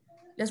sharing.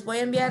 Les voy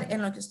a enviar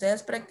en lo que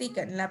ustedes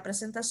practican en la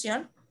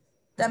presentación.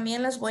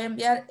 También les voy a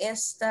enviar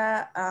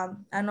esta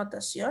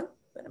anotación.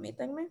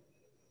 Permítanme.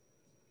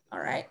 All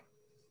right.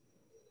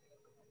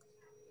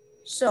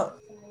 So,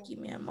 give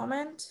me a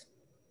moment.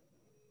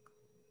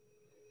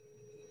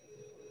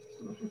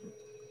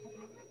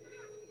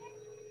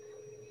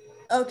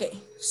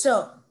 Okay,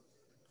 so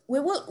we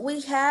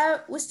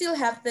still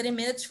have 30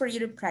 minutes for you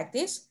to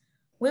practice.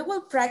 We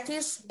will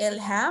practice el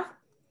have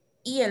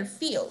y el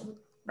feel,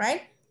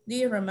 right? Do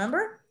you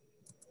remember?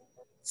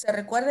 ¿Se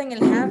recuerdan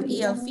el have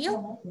y el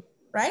feel,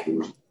 right?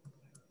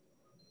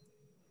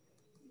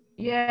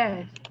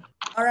 Yes.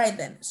 All right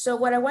then. So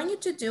what I want you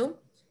to do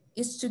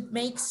is to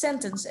make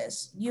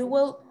sentences. You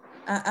will,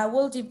 I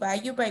will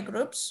divide you by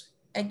groups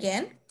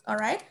again, all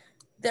right?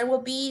 There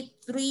will be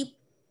 3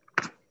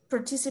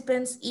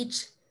 participants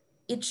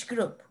each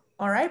group,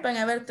 all right? Van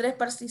a haber 3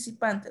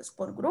 participantes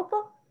por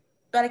grupo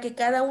para que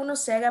cada uno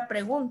se haga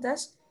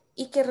preguntas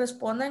y que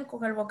respondan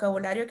con el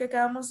vocabulario que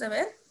acabamos de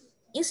ver.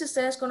 Y si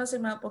ustedes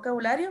conocen más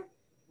vocabulario,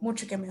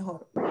 mucho que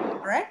mejor,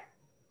 all right?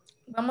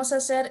 Van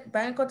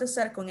a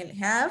contestar con el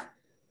have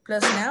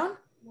plus noun,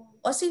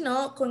 o si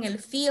no, con el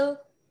feel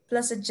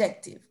plus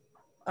adjective.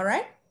 All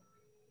right?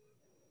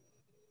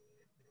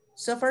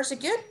 So far, so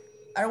good?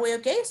 Are we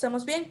okay?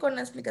 ¿Estamos bien con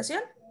la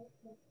explicación?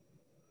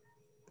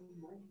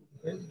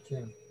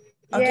 Okay.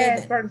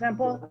 Yes, Then. for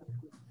example,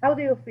 how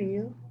do you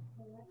feel?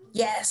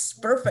 Yes,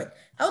 perfect.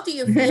 How do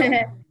you feel?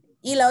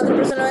 Y la otra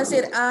persona va a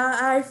decir,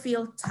 I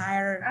feel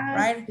tired,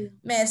 right?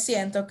 Me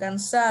siento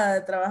cansada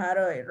de trabajar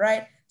hoy,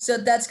 right? So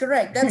that's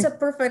correct. That's a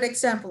perfect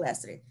example,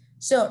 Astrid.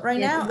 So right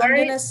Yes, now, I'm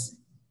gonna,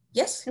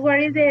 yes? Where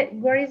is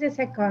the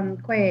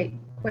second question?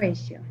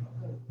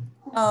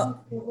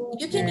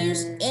 You can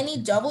use any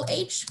double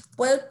H.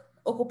 Puede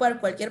ocupar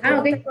cualquier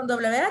pregunta con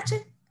doble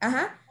H.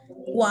 Ajá.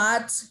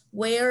 What,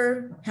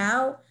 where,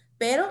 how.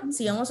 Pero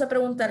si vamos a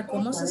preguntar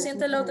cómo se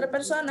siente la otra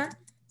persona,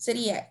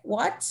 sería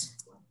what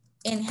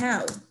and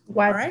how.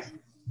 What? Right?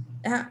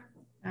 Ajá.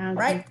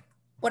 Right?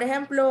 Por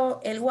ejemplo,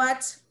 el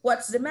what's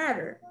the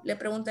matter? Le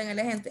preguntan a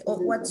la gente. O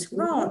what's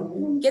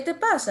wrong? ¿Qué te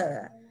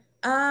pasa?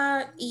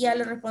 Y ya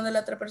le responde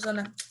la otra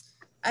persona.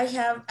 I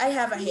have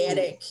a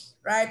headache,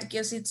 right?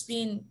 Because it's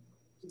been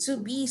too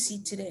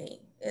busy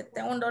today.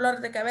 Tengo un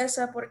dolor de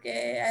cabeza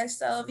porque ha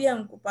estado bien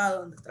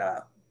ocupado en el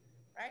trabajo,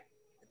 right?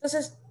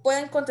 Entonces,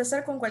 pueden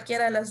contestar con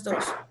cualquiera de las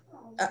dos.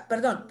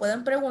 Perdón,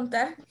 pueden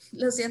preguntar,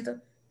 lo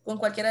siento, con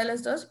cualquiera de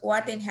las dos,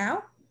 what and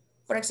how.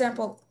 For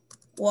example,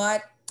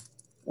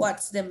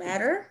 what's the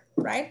matter,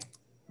 right?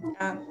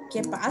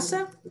 ¿Qué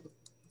pasa?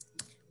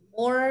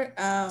 Or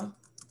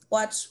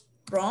what's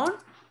wrong?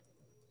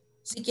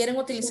 Si quieren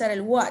utilizar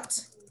el what,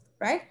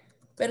 right?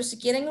 Pero si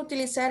quieren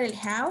utilizar el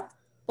how,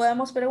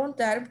 podemos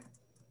preguntar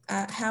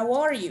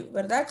how are you,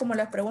 ¿verdad? Como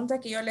las preguntas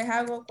que yo les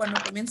hago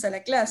cuando comienza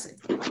la clase.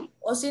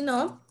 O si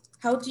no,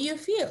 how do you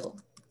feel,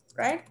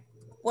 right?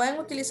 Pueden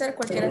utilizar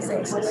cualquiera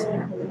de esas.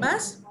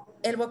 Más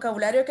el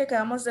vocabulario que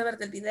acabamos de ver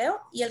del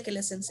video y el que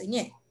les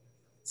enseñé.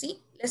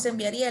 ¿Sí? Les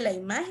enviaría la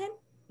imagen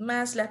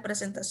más la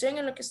presentación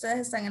en lo que ustedes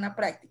están en la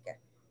práctica.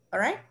 All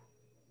right?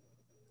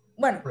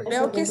 Bueno,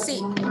 veo que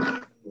sí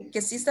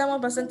estamos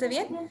bastante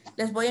bien.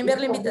 Les voy a enviar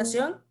la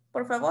invitación.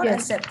 Por favor,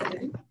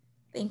 acéptenla.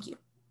 Thank you.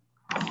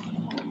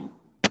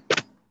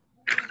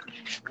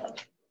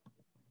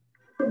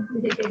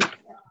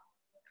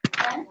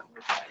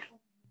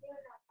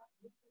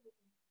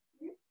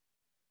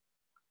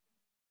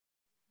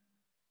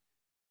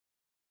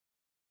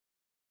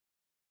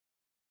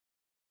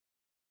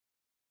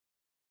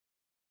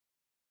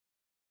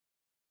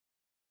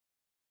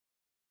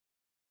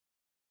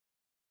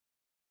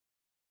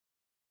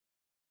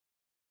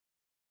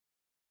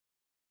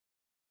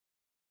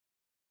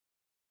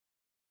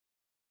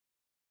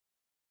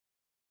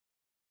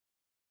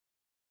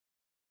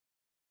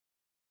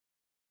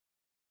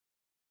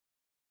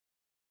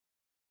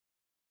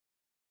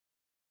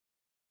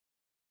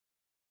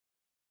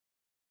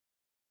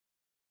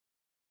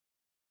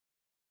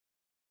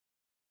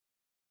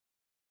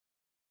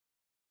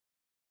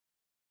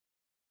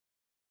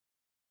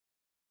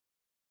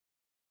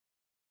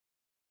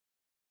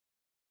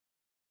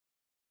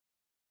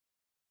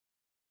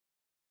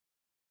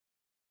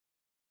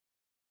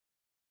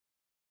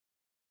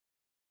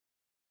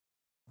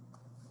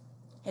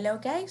 Hello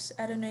guys,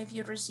 I don't know if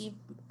you received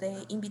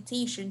the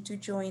invitation to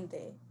join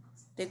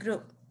the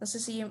group. No sé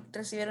si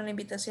recibieron la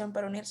invitación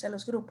para unirse a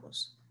los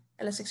grupos,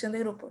 a la sección de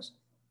grupos.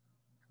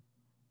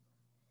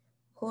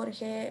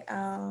 Jorge,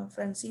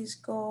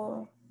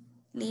 Francisco,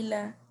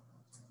 Lila.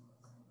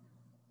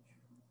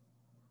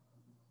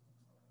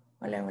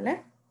 Hola,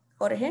 hola.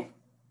 Jorge.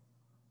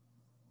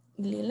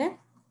 Lila.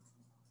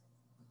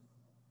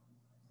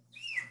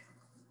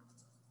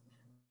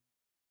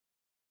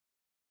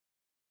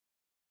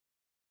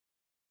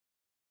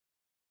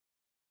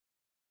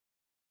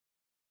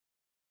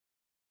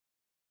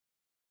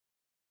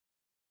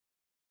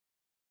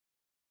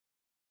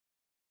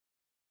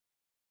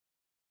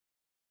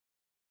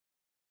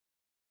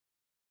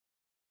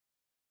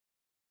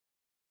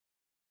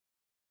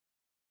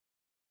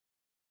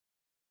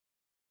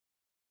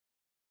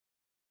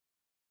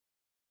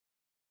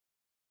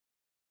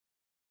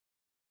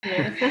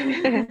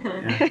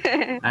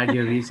 Are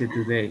you busy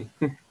today?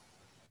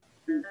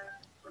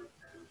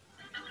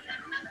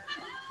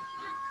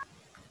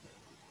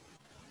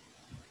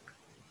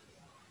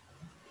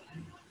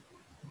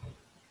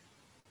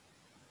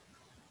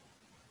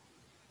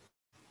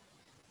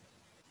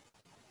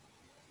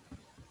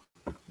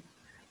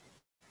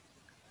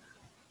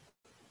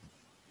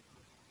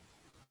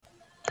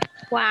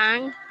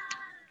 Juan,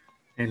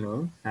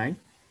 Hello, hi.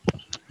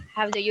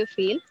 how do you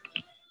feel?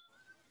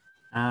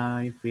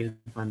 I feel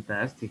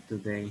fantastic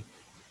today.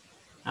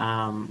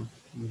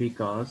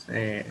 Because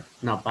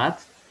no,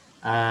 but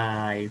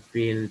I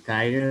feel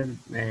tired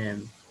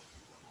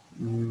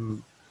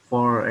mm,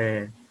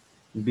 for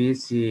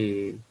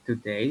busy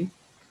today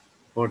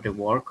for the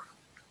work.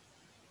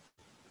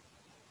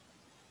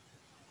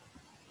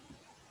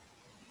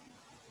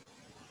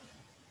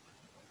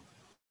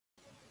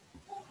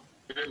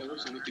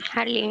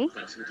 Arlene,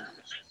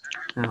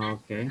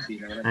 Okay.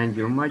 And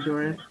you,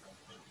 Major,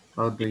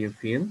 how do you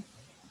feel?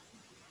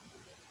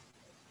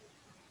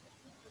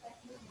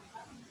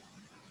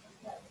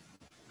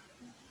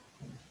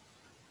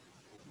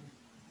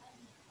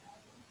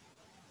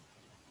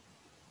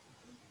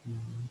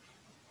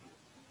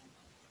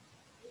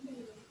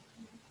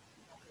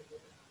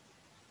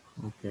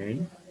 Okay.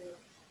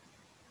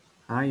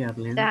 Hi,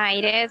 Arlene.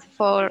 tired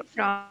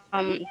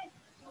from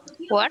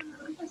work?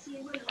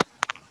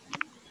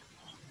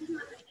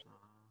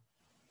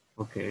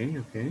 Okay,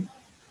 okay.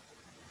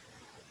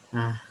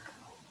 Ah,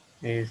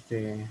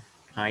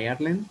 hi,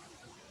 Arlene.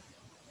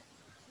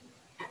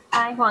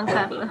 Ay, Juan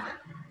Carlos.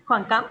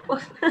 Juan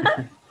Campos.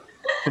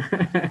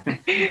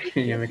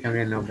 Ya me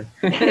cambié el nombre.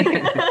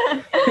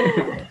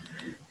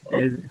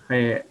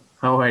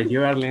 How are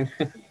you, Arlene?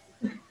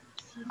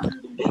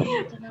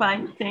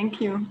 Fine,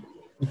 thank you.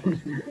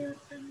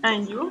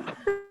 And you?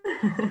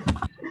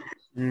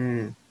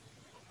 Mm,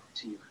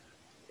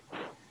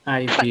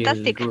 I feel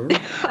Fantastic. good.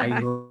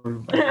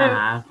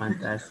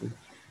 Fantastic.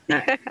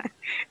 Ah,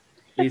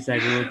 it's a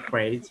good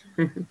phrase.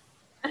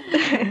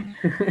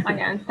 I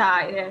am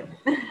tired.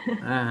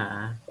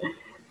 Ah,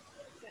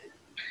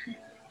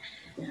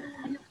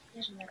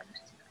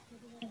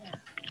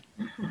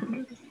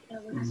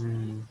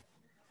 mm,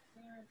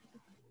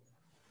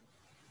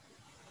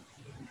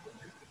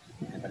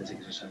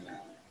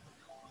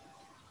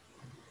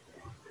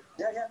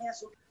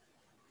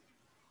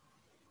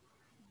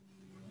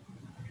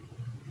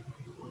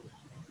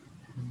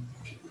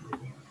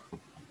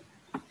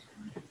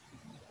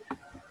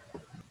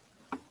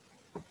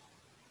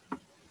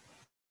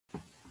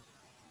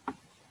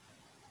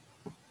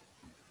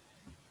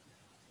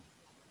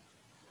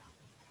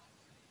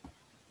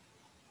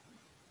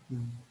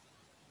 mm.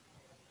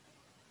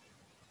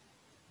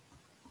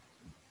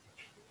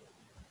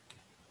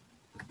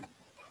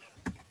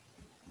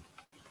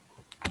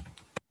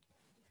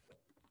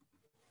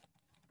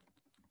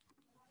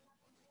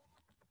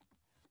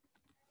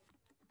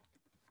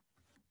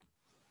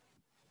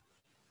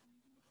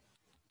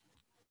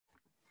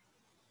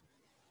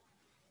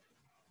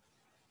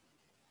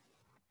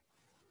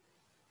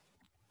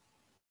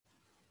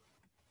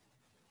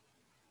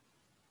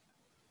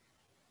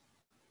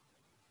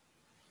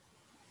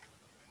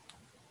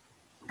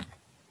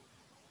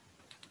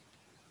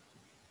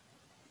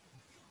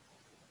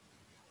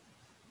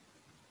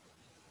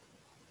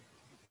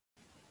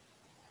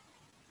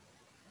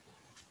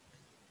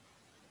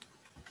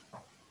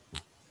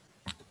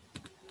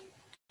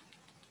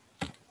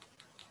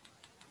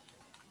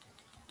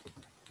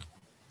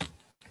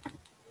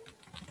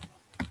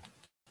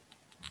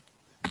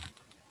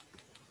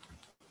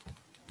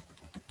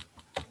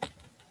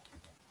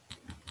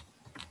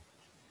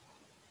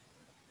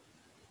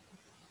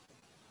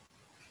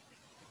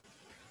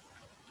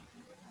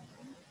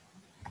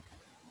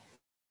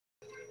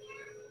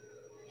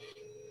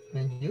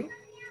 And you?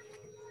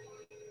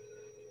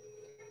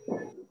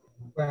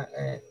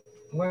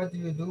 What do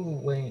you do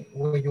when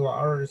you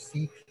are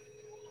sick?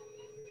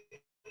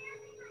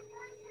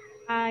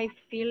 I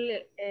feel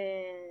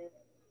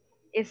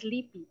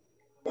sleepy.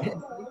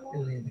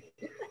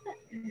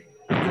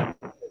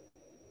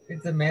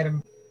 It's a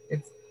madam.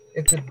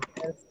 It's the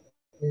best.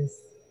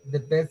 It's the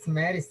best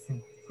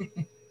medicine.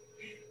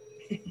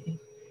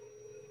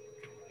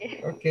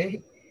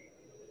 Okay,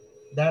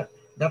 that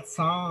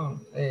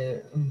song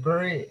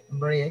very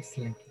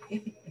excellent.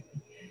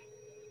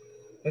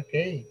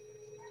 Okay,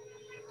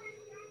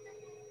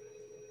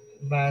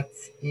 but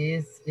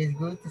it's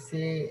good to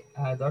see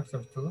a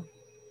doctor too,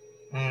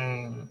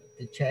 and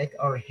to check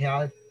our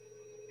health.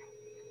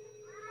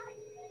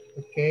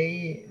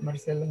 Okay,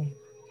 Marcelo.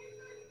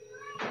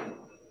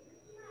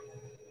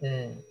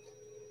 Uh,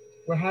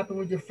 what happened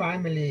with your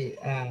family?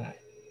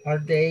 Are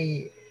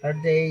they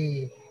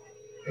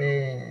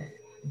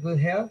good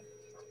health?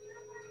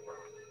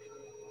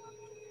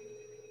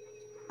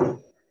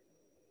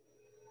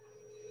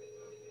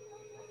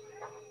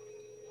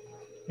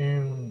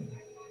 Um,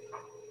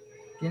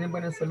 ¿Tienen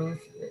buena salud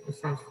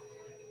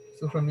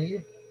su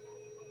familia?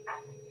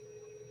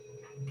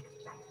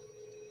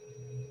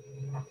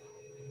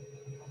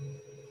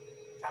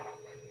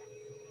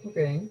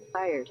 Okay.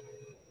 Tired.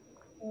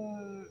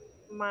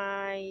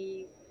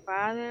 My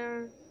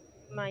father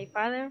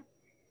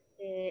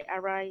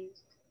arrived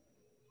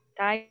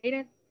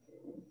tired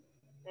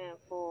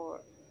for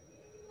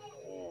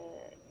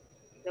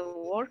the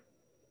work.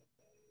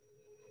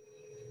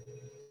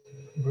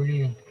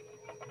 Really?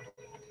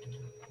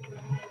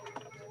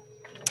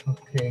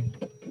 Okay.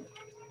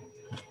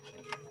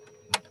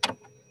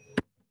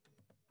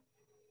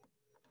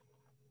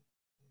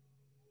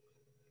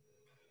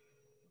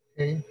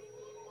 Okay.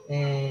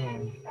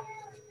 And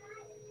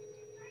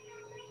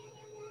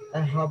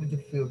I hope you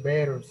feel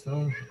better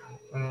soon.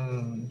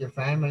 Your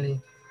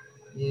family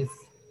is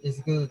is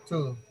good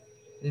too.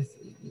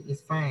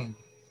 Is fine.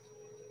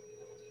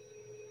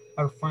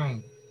 Are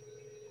fine.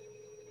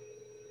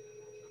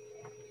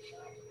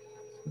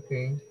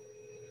 Okay.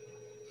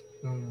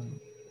 Um,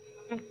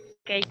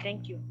 Okay,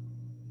 thank you.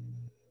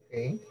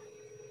 okay.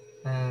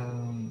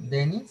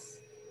 Dennis.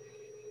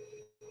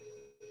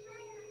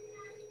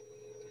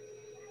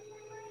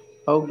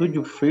 How do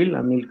you feel,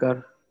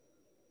 Amilcar?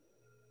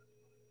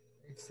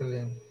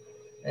 Excellent.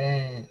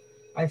 And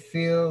I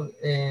feel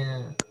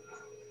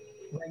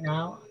right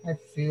now. I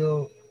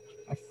feel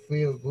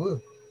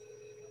good.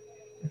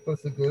 I feel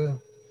so good.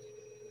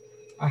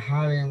 I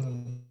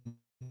haven't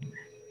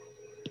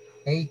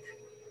ache.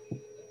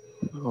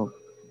 Oh,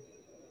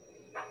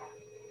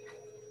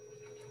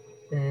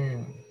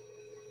 And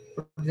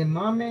for the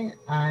moment,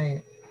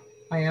 I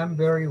am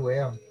very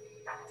well.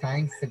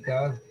 Thanks to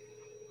God.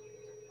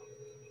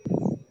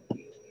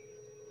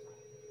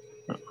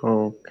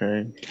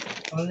 okay.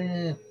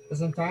 Only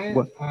sometimes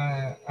What?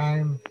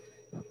 I'm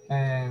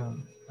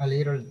a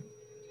little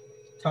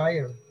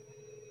tired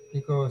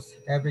because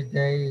every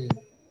day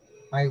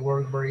I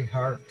work very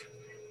hard.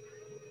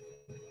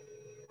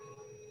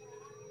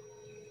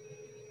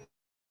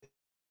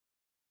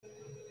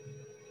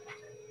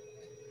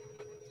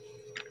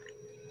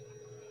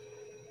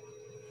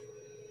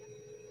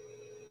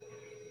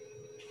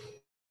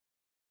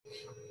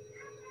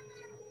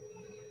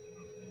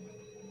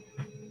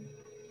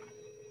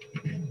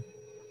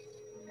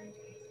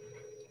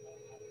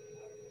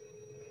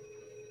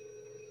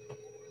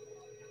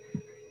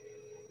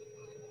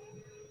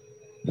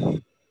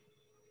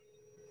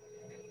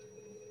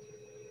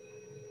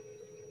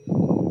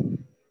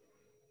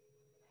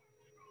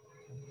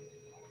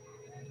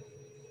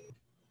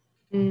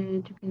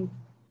 And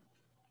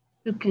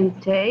you can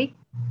take,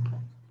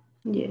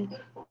 yes,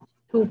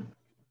 two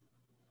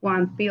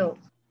one pills.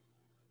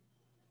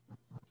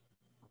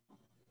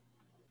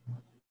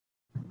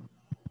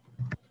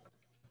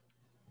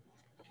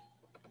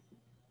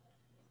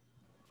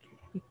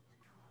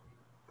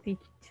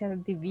 Teacher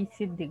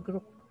divide the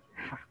group.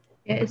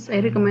 Yes, I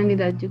recommend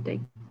that you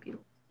take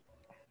pills.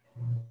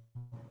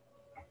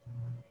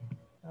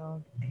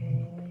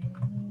 Okay.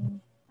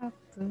 Up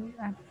to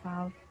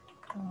about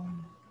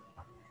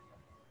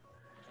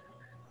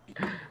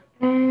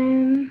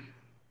And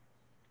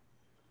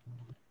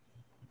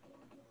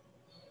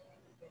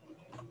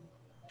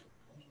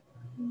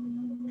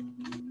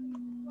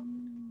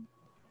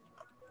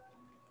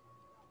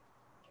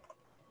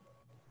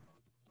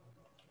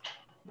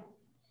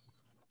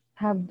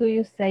how do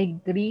you say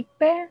gripe?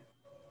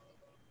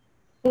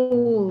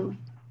 full.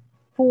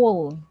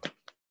 Full.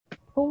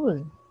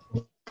 Full.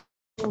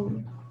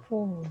 Full.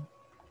 Full.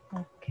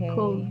 Okay.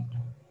 Full.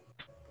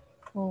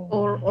 Full.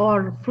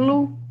 Or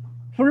flu.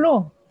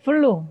 Flu.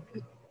 Flu.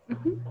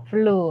 Mhm.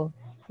 Flu.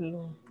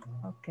 Flu.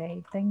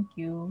 Okay, thank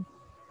you.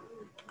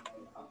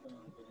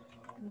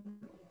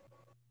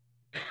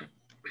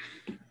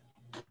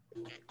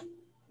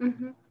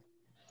 Mhm.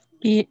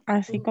 Y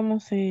así como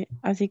se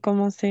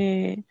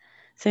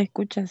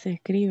escucha, se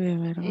escribe,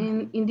 ¿verdad?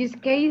 In this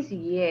case,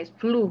 yes,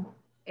 flu,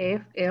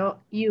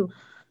 FLU,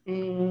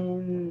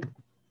 and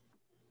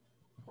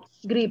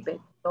gripe,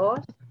 tos,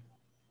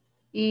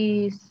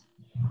 is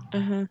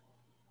Ajá.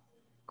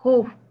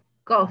 cough,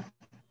 cough,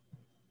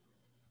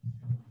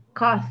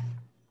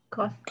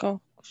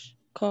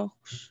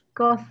 Cox.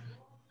 cough,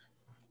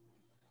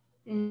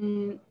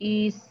 and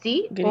is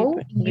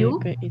Gripe y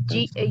tos.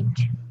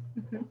 COUGH.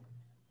 Mhm.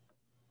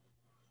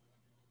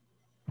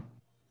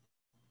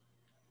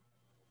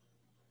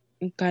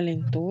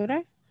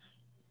 Calentura.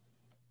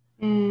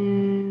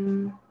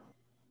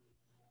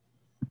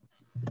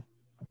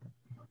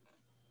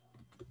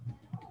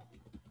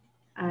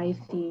 I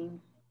see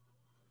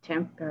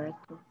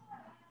temperature.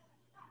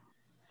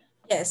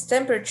 Yes,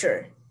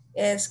 temperature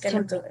es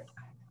calentura.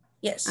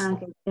 Yes.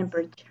 Okay,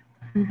 temperature.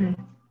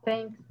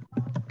 Thanks.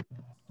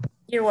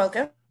 You're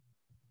welcome.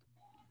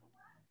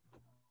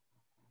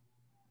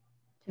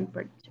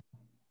 Temperature.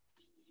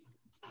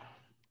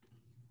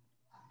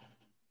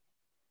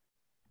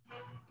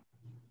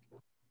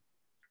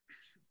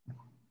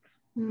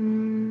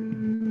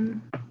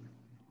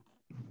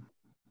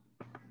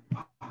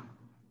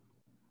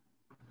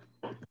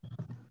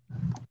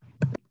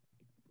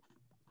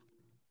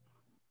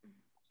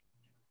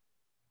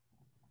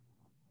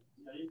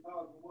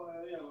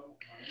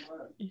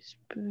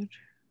 Espera.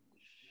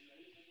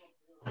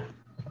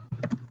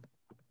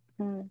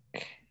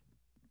 Okay.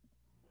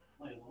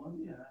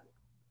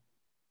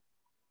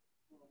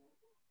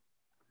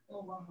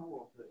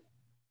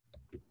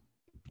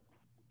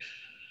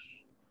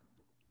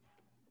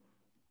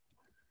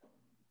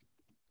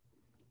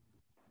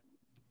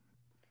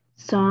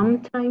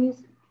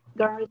 Sometimes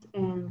girls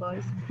and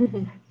boys,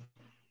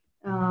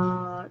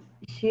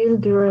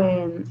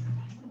 children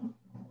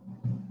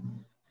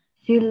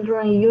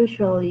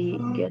usually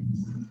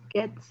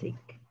get sick.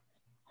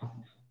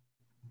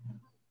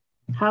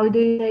 How do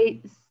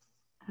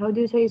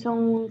you say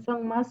son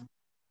más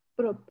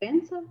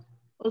propensas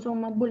o son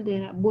más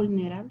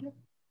vulnerables?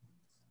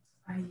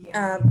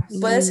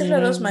 Puede decirlo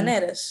de dos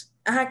maneras.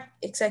 Ajá,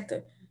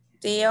 exacto.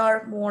 They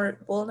are more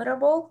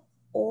vulnerable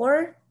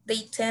or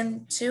they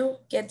tend to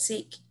get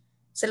sick.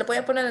 Se lo voy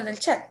a poner en el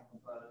chat.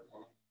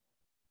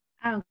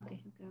 Ok.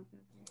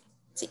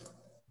 Sí.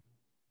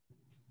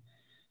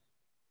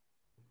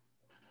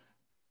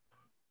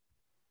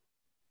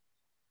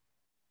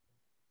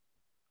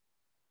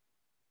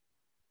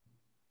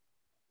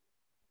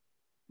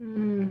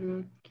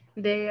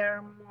 They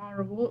are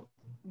more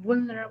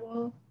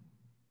vulnerable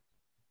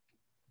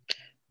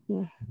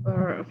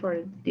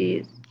for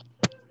this.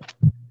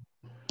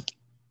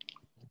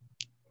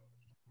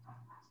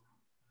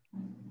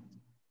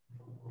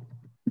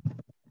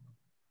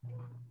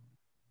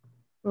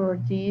 For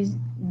these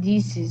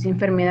diseases,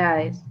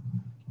 enfermedades.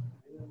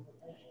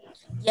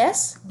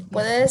 Yes,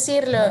 puede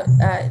decirlo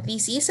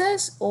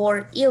diseases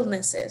or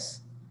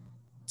illnesses.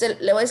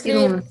 Le voy a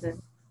escribir.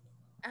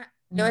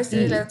 Le voy a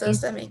escribir las dos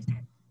también.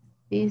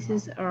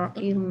 Diseases or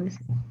illnesses.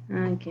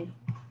 Okay.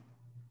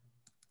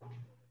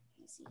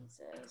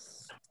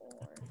 Diseases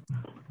or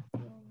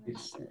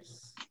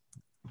illnesses.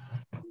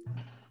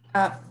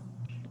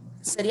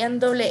 Serían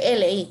doble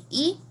L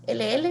I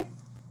L L.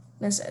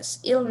 Illnesses.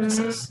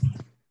 Illnesses.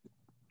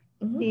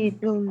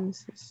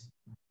 Illnesses.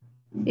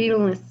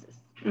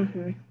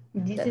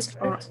 Diseases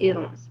or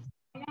illness.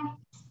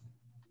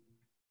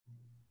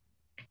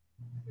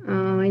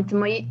 It's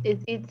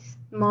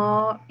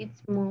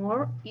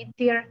more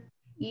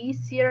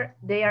easier.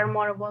 They are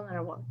more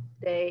vulnerable.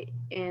 They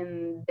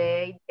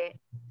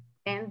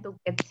tend to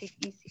get sick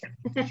easier.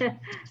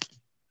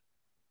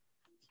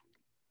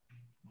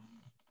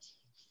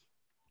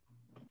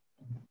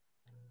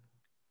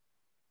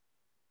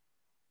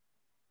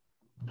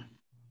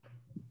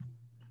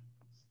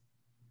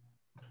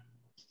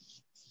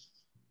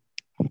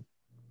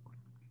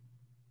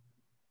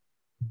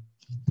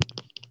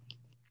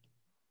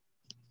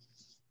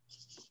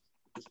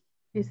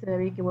 Dice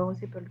David que huevo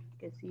sí, pero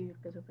que sí, el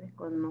queso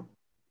fresco no.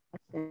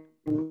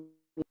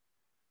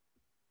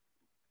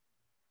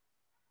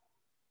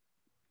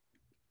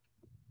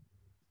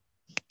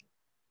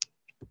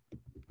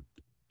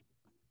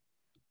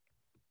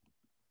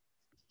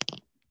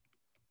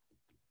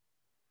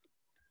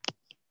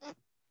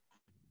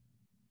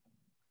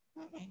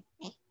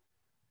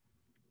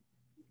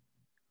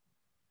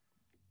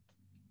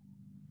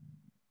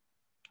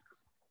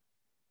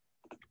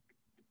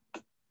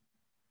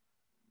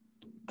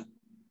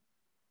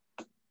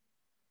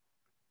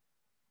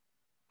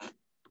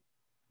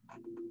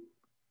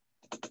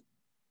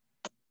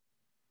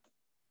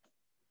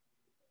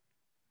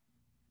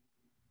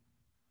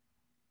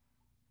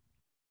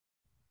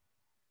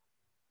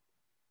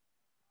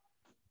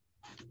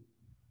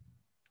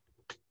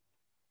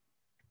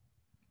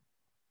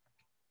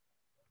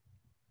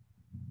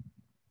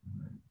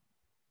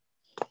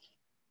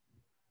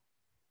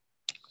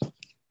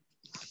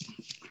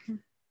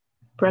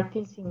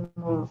 Practicing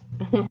more.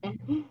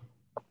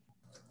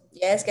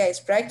 Yes, guys,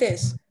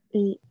 practice.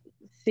 Y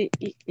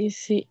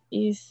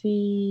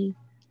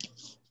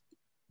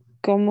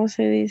 ¿cómo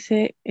se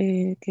dice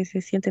que se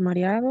siente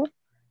mareado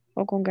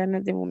o con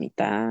ganas de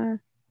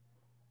vomitar,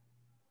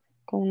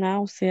 con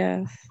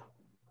náuseas?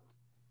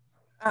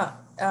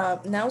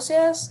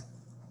 Náuseas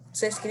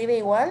se escribe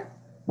igual,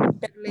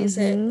 pero le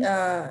dice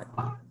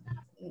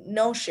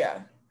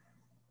nausea,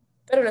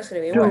 pero lo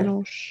escribe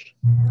igual.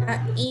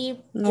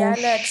 Y ya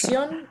la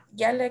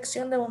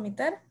acción de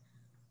vomitar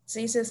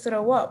se dice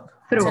throw up.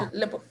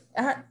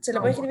 Se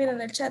lo puede escribir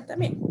en el chat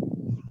también.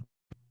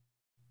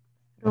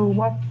 Throw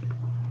up.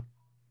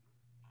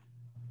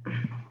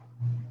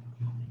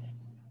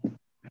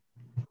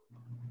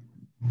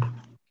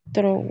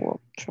 Throw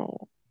up,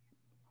 throw.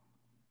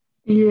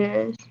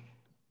 Yes.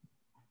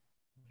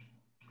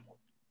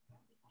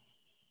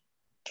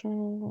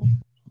 Throw.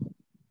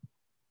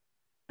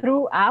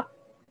 Through up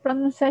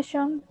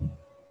pronunciation.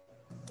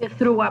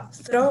 Throw up.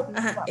 Throw,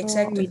 ajá,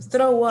 exacto.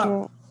 Throw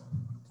up.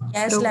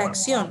 Ya es la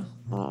acción.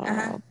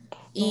 Ajá.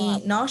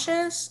 Y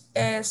nauseous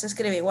se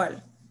escribe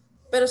igual,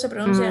 pero se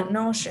pronuncia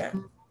nausea.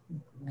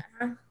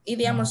 Ajá. Y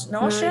digamos,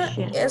 nausea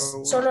es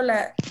solo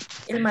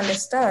el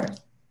malestar.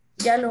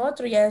 Ya lo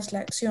otro ya es la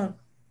acción.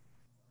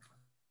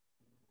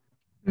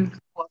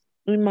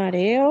 ¿Y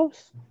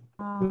mareos?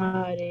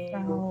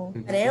 Mareo.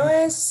 Mareo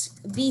es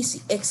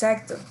dizzy,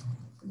 exacto.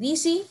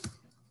 Dizzy,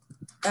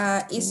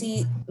 y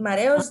si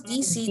mareo es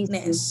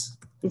dizziness.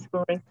 Es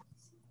correcto.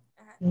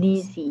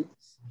 Dizzy.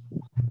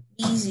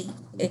 Dizzy,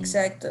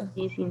 exacto.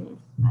 Dizziness.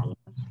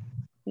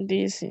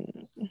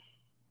 Dicen.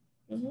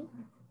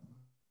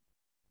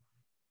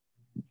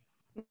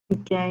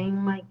 Okay,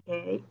 in my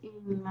case,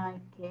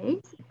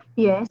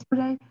 yes, but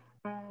I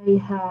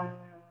have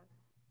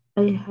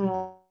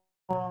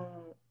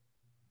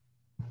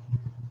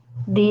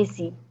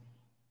dizzy.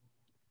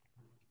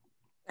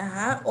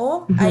 Ajá,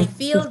 o I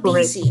feel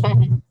correct. dizzy.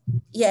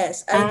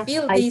 Yes, I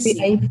feel dizzy.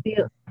 I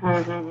feel.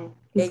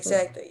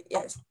 Exactly,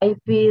 yes. I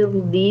feel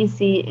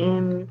dizzy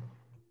and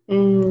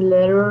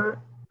later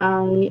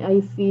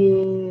I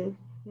feel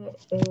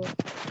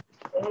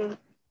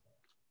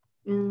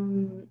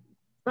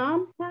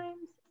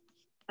sometimes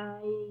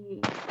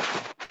I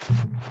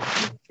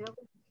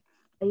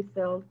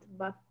felt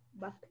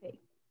backache.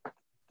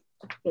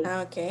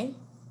 Okay,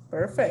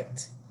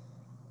 perfect.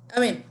 I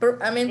mean,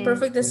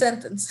 perfect the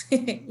sentence.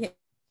 Yeah.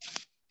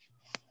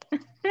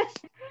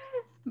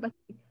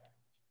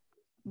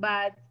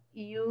 But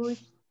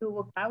use the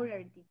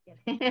vocabulary, teacher.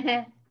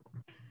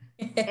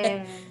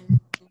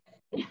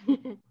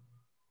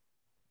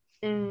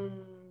 and,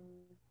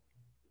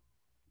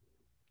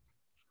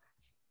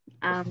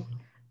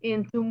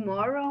 and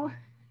tomorrow,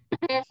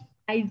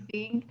 I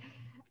think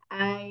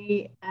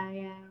I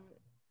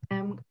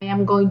am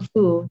going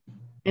to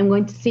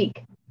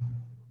sick.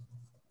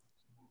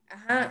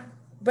 Ajá,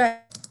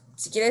 bueno,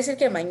 si quiere decir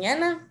que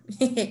mañana,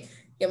 que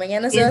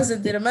mañana se va a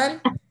sentir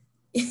mal.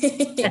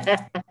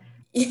 Yeah.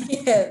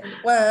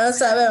 Bueno, no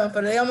sabemos,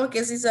 pero digamos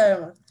que sí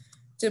sabemos.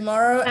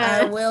 Tomorrow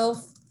I will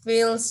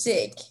feel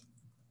sick.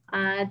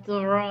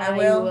 Tomorrow I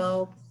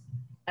will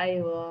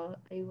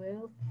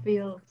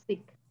feel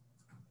sick.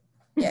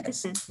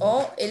 Yes.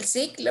 O el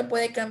sick lo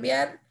puede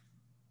cambiar.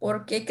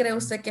 ¿Por qué cree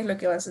usted que es lo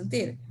que va a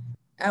sentir?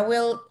 I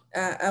will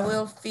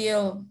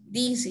feel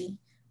dizzy,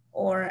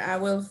 or I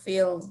will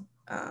feel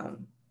I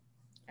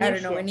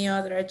don't know, any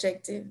other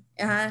adjective.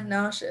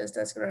 Nauseous,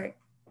 that's correct.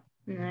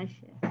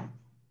 Nauseous.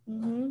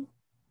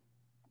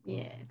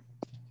 Yes.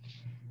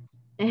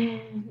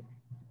 And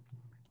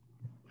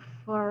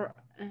for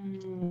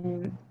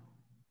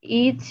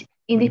it's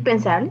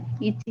indispensable.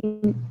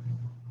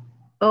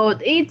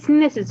 It's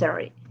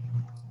necessary.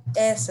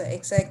 Eso,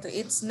 exacto.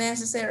 It's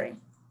necessary.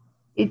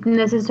 It's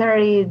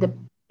necessary.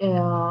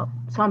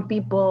 Some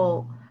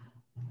people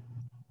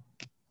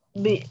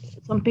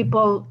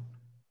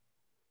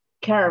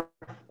care.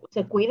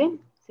 Se cuiden.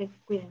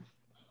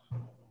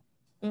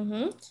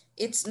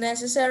 It's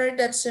necessary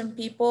that some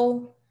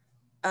people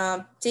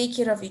take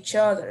care of each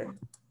other.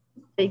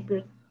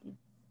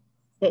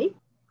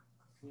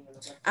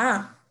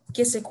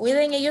 Que se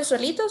cuiden ellos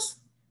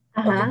solitos.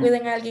 Ajá. O que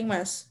cuiden a alguien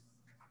más.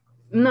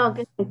 No,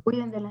 que se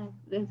cuiden de las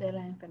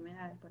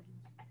enfermedades, por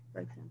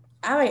ejemplo.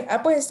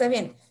 Pues está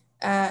bien.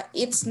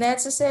 It's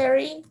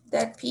necessary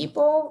that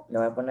people,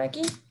 lo voy a poner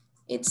aquí.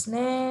 It's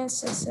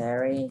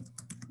necessary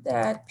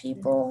that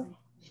people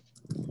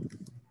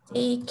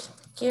take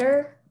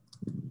care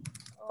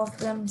of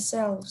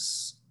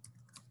themselves.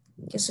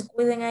 Que se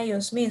cuiden a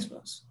ellos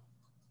mismos.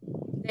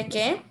 ¿De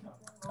qué?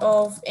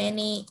 Of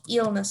any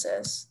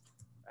illnesses.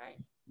 Right?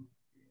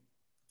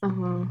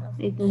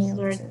 It's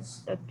necessary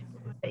that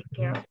people take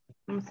care of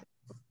themselves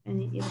of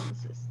any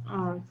illnesses.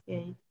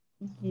 Okay.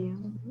 Thank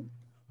you.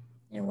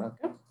 You're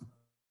welcome.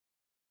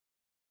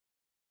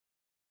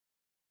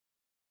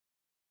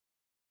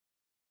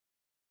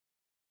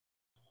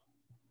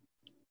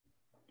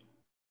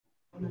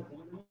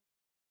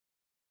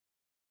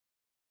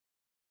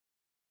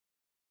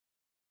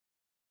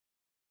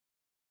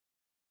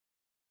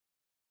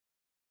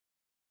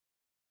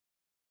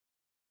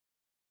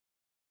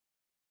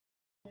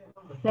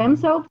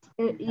 Themselves,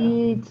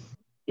 it's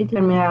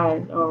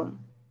enfermedad or.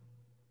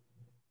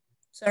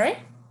 Sorry?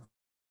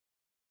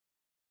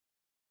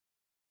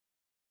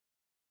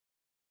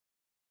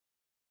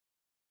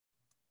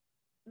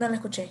 No lo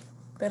escuché,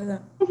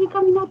 perdón.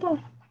 5 minutos.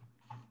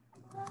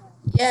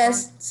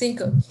 Yes,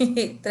 5.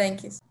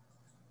 Tranquis.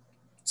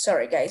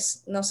 Sorry,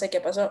 guys. No sé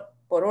qué pasó.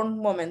 Por un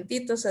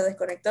momentito se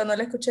desconectó. No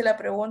le escuché la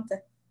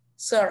pregunta.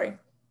 Sorry.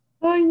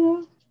 Oh,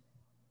 no.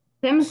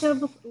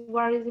 Themselves,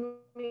 what is the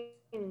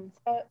meaning?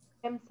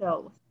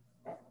 Themselves.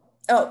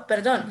 Oh,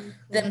 perdón.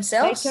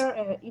 Themselves.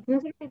 It's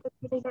necessary to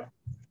take care.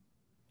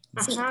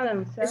 Sí.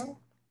 Themselves.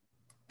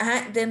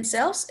 Ajá,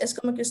 themselves es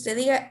como que usted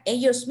diga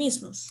ellos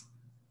mismos.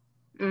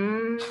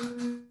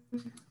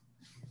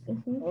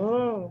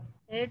 Oh,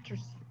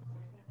 interesting.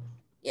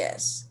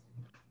 Yes.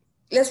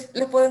 Les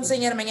puedo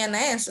enseñar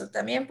mañana eso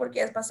también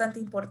porque es bastante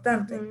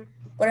importante.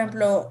 Por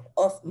ejemplo,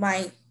 of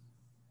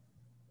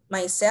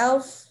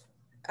myself,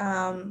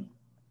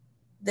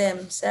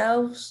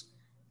 themselves,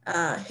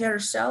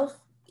 herself,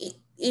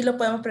 y lo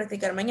podemos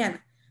practicar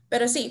mañana.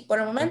 Pero sí, por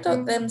el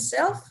momento,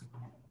 themselves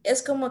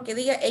es como que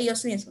diga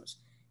ellos mismos.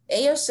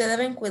 Ellos se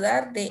deben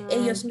cuidar de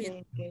ellos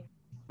mismos.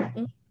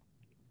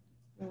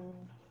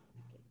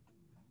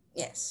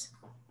 Yes.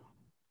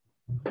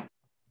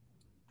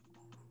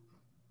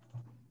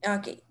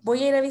 Ok,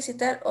 voy a ir a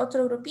visitar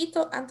otro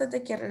grupito antes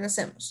de que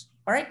regresemos.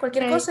 All right,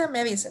 cualquier cosa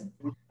me avisan.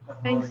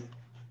 Thanks.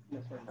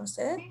 ¿A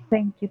usted?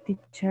 Thank you,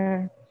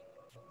 teacher.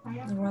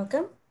 You're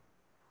welcome.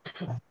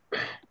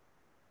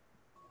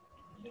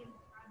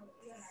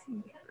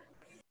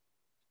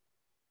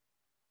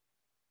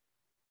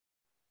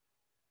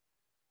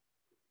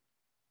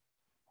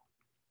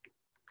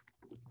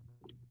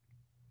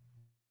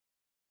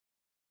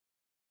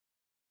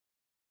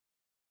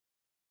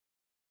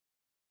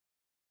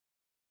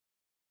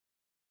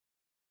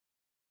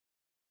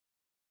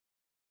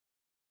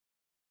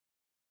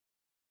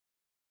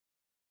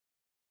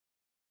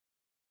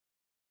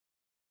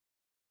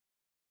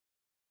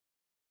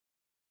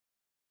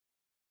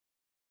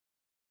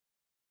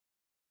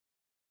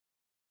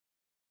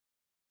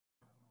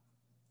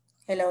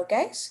 Hello,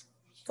 guys.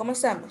 ¿Cómo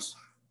estamos?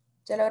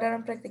 ¿Ya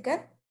lograron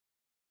practicar?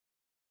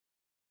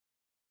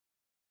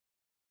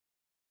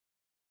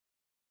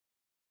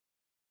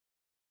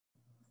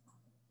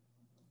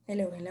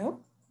 Hello,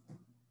 hello.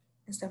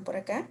 ¿Están por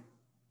acá?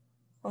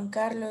 Juan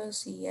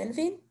Carlos y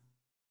Elvin.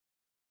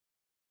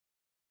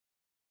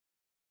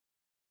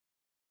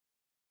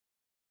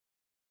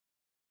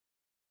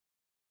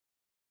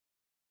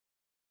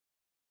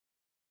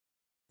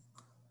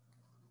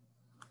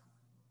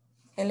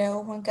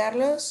 Hello, Juan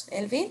Carlos,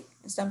 Elvin.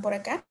 ¿Están por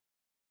acá?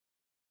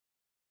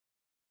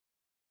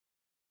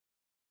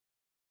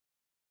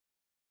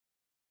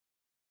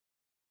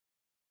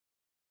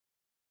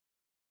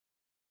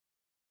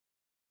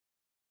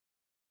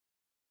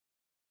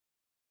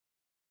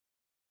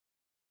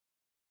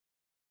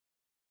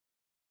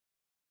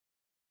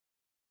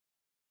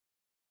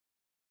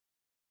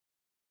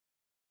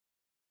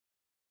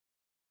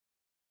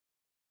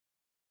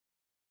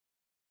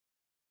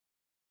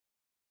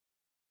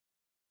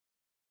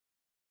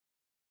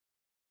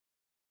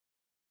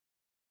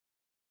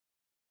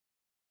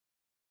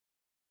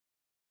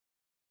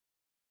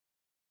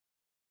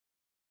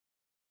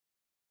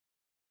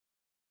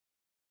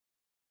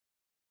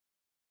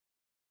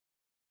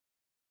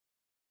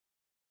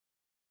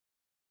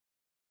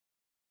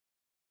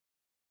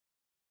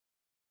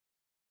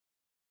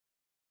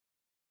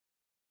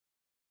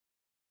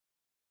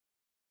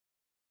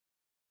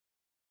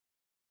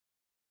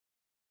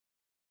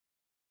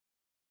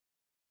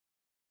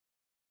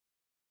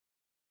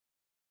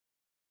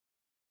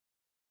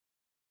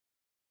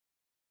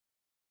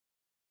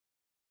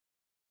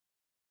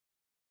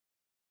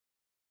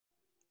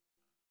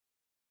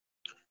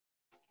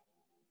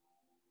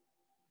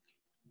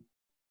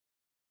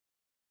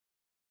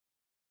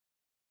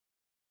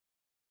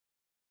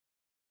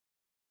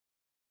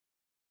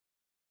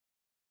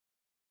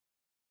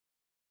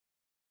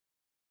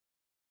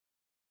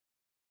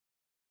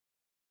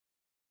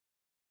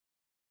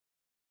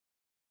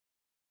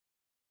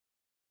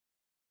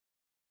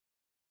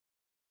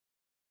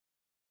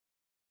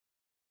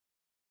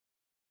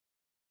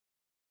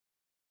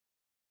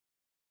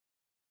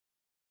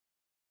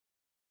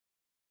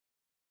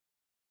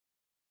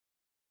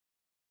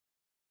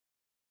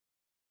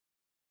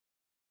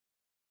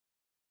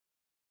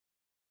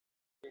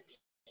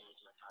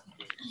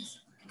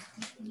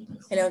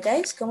 Hello,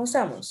 guys. ¿Cómo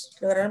estamos?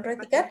 ¿Lograron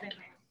practicar?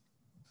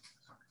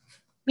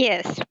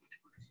 Yes.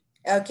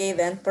 Okay,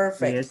 then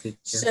perfect. Yes, teacher.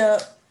 So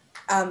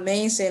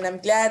amazing.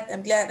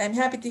 I'm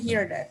happy to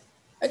hear that.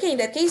 Okay, in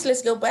that case,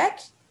 let's go back.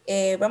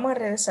 Vamos a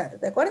regresar,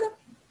 ¿de acuerdo?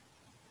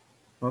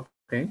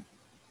 Okay.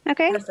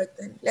 Okay. Perfect.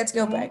 Then. Let's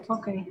go back.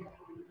 Okay.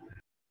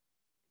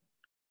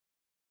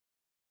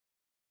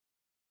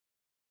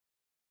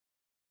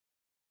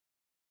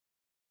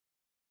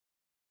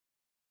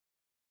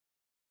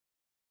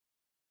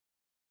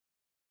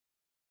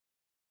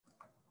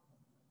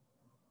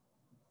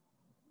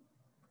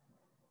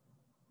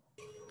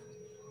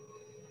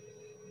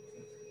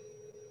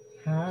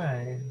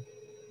 Hi.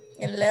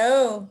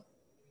 Hello.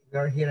 We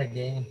are here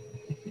again.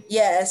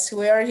 Yes,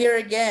 we are here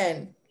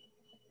again.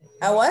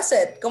 How was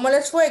it? ¿Cómo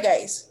les fue,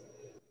 guys?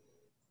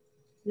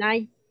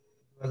 Nice.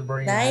 It was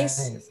very Nice.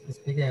 nice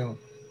speaking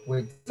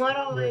with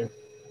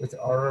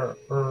our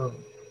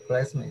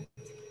classmates.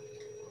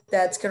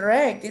 That's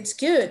correct. It's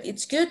good.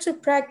 It's good to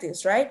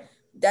practice, right?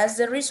 That's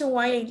the reason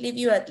why I leave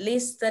you at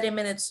least 30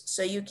 minutes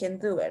so you can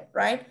do it,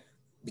 right?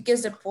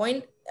 Because the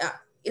point,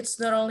 it's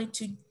not only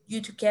to you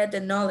to get the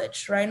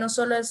knowledge, right? No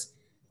solo es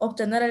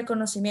obtener el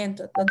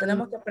conocimiento, lo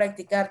tenemos que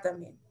practicar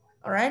también,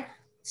 all right?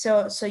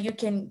 So you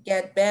can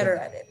get better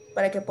at it,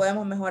 para que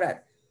podamos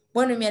mejorar.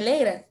 Bueno, y me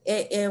alegra.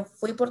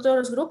 Fui por todos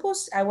los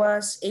grupos. I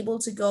was able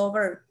to go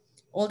over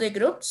all the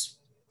groups.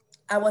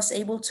 I was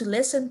able to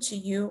listen to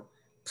you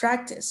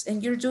practice,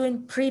 and you're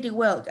doing pretty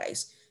well,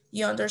 guys.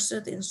 You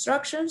understood the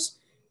instructions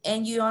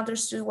and you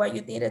understood what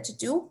you needed to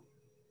do.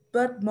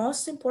 But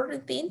most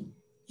important thing,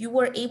 you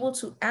were able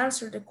to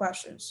answer the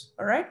questions,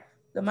 all right?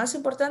 Lo más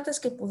importante es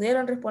que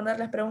pudieron responder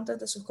las preguntas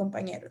de sus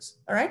compañeros,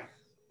 all right?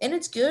 And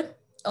it's good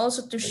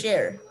also to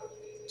share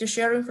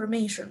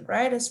information,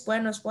 right? Es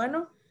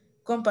bueno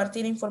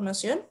compartir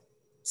información.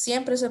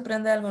 Siempre se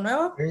aprende algo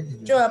nuevo.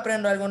 Yo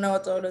aprendo algo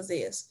nuevo todos los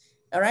días,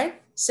 all right?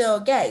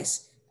 So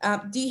guys,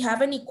 do you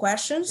have any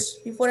questions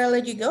before I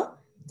let you go?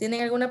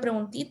 ¿Tienen alguna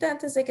preguntita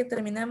antes de que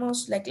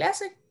terminemos la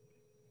clase?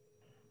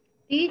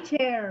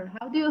 Teacher,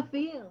 how do you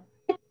feel?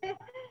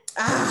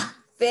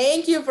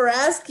 Thank you for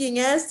asking,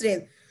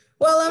 Astrid.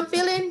 Well, I'm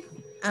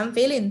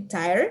feeling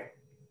tired,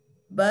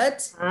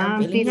 but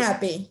I'm feeling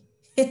happy.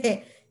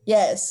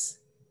 Yes,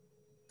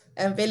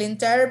 I'm feeling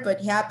tired,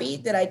 but happy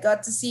that I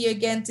got to see you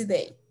again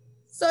today.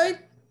 Soy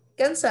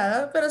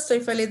cansada, pero estoy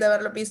feliz de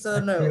haberlo visto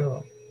de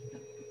nuevo.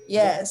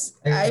 Yes,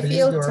 I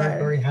feel you tired. are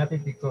very happy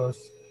because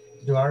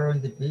you are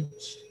on the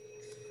beach.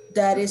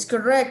 That is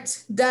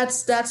correct.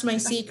 That's my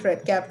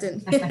secret,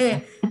 Captain.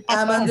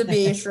 I'm on the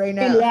beach right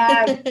now.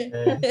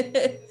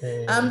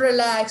 I'm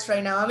relaxed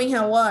right now. I'm in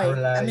Hawaii.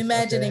 I'm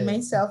imagining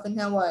myself in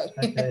Hawaii.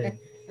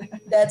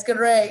 That's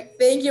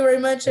correct. Thank you very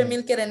much,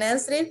 Amilcar and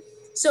Astrid.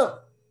 So,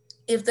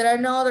 if there are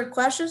no other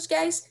questions,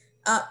 guys,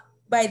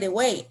 by the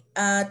way,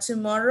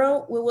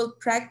 tomorrow we will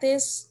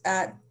practice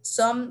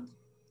some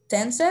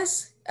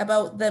tenses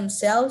about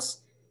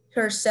themselves,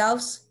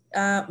 herself,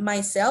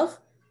 myself.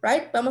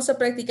 Right? Vamos a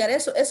practicar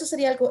eso. Eso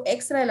sería algo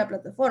extra de la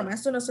plataforma.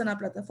 Esto no es una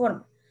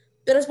plataforma.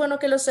 Pero es bueno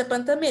que lo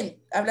sepan también.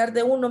 Hablar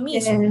de uno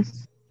mismo.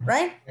 Yes.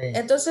 Right?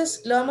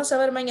 Entonces, lo vamos a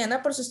ver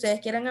mañana por si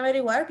ustedes quieren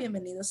averiguar.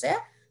 Bienvenido sea.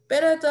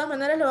 Pero de todas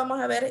maneras lo vamos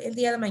a ver el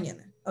día de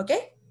mañana. ¿Ok?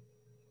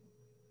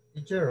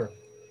 Teacher.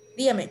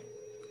 Dígame.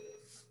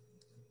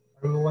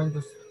 Are we going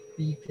to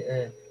speak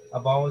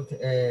about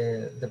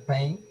the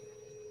pain?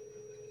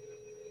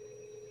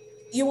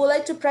 You would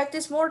like to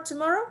practice more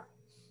tomorrow?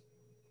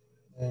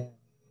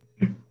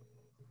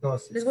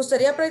 ¿Les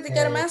gustaría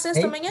practicar más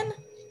esta mañana?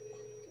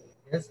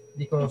 Yes,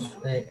 because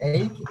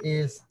ache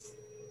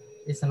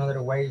is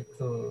another way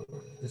to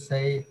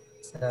say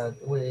that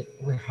we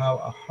have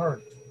a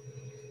heart.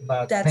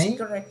 But that's pain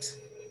correct.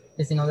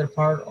 Is another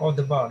part of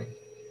the body.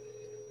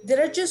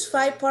 There are just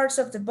 5 parts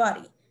of the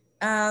body.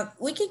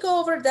 We can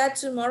go over that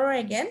tomorrow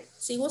again.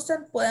 Si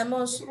gustan,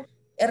 podemos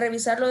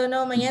revisarlo de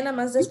nuevo mañana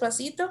más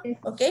despacito,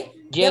 ¿ok?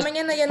 Ya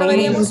mañana ya no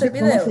veríamos el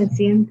video.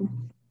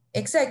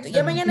 Exacto,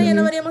 ya mañana ya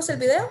no veríamos el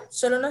video,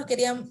 solo nos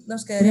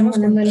quedaríamos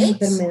con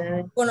aches,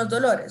 con los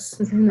dolores.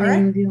 All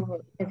right?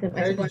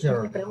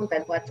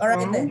 All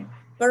right then.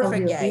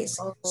 Perfect, guys.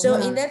 So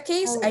in that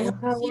case, I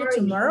hope to see you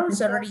tomorrow.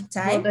 It's already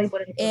time.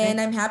 And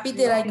I'm happy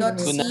that I got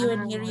to see you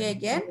and hear you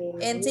again.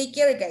 And take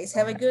care, guys.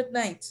 Have a good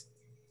night.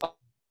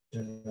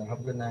 Have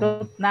a good night.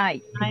 Good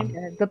night.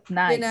 Good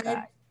night. Good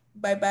night.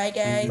 Bye-bye,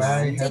 guys.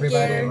 Bye, take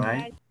everybody. care.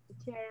 Bye.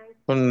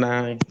 Good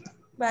night.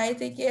 Bye,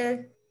 take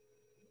care.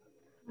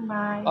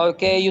 Bye.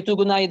 Okay, you too.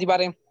 Good night,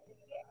 everybody.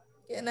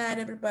 Good night,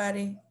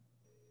 everybody.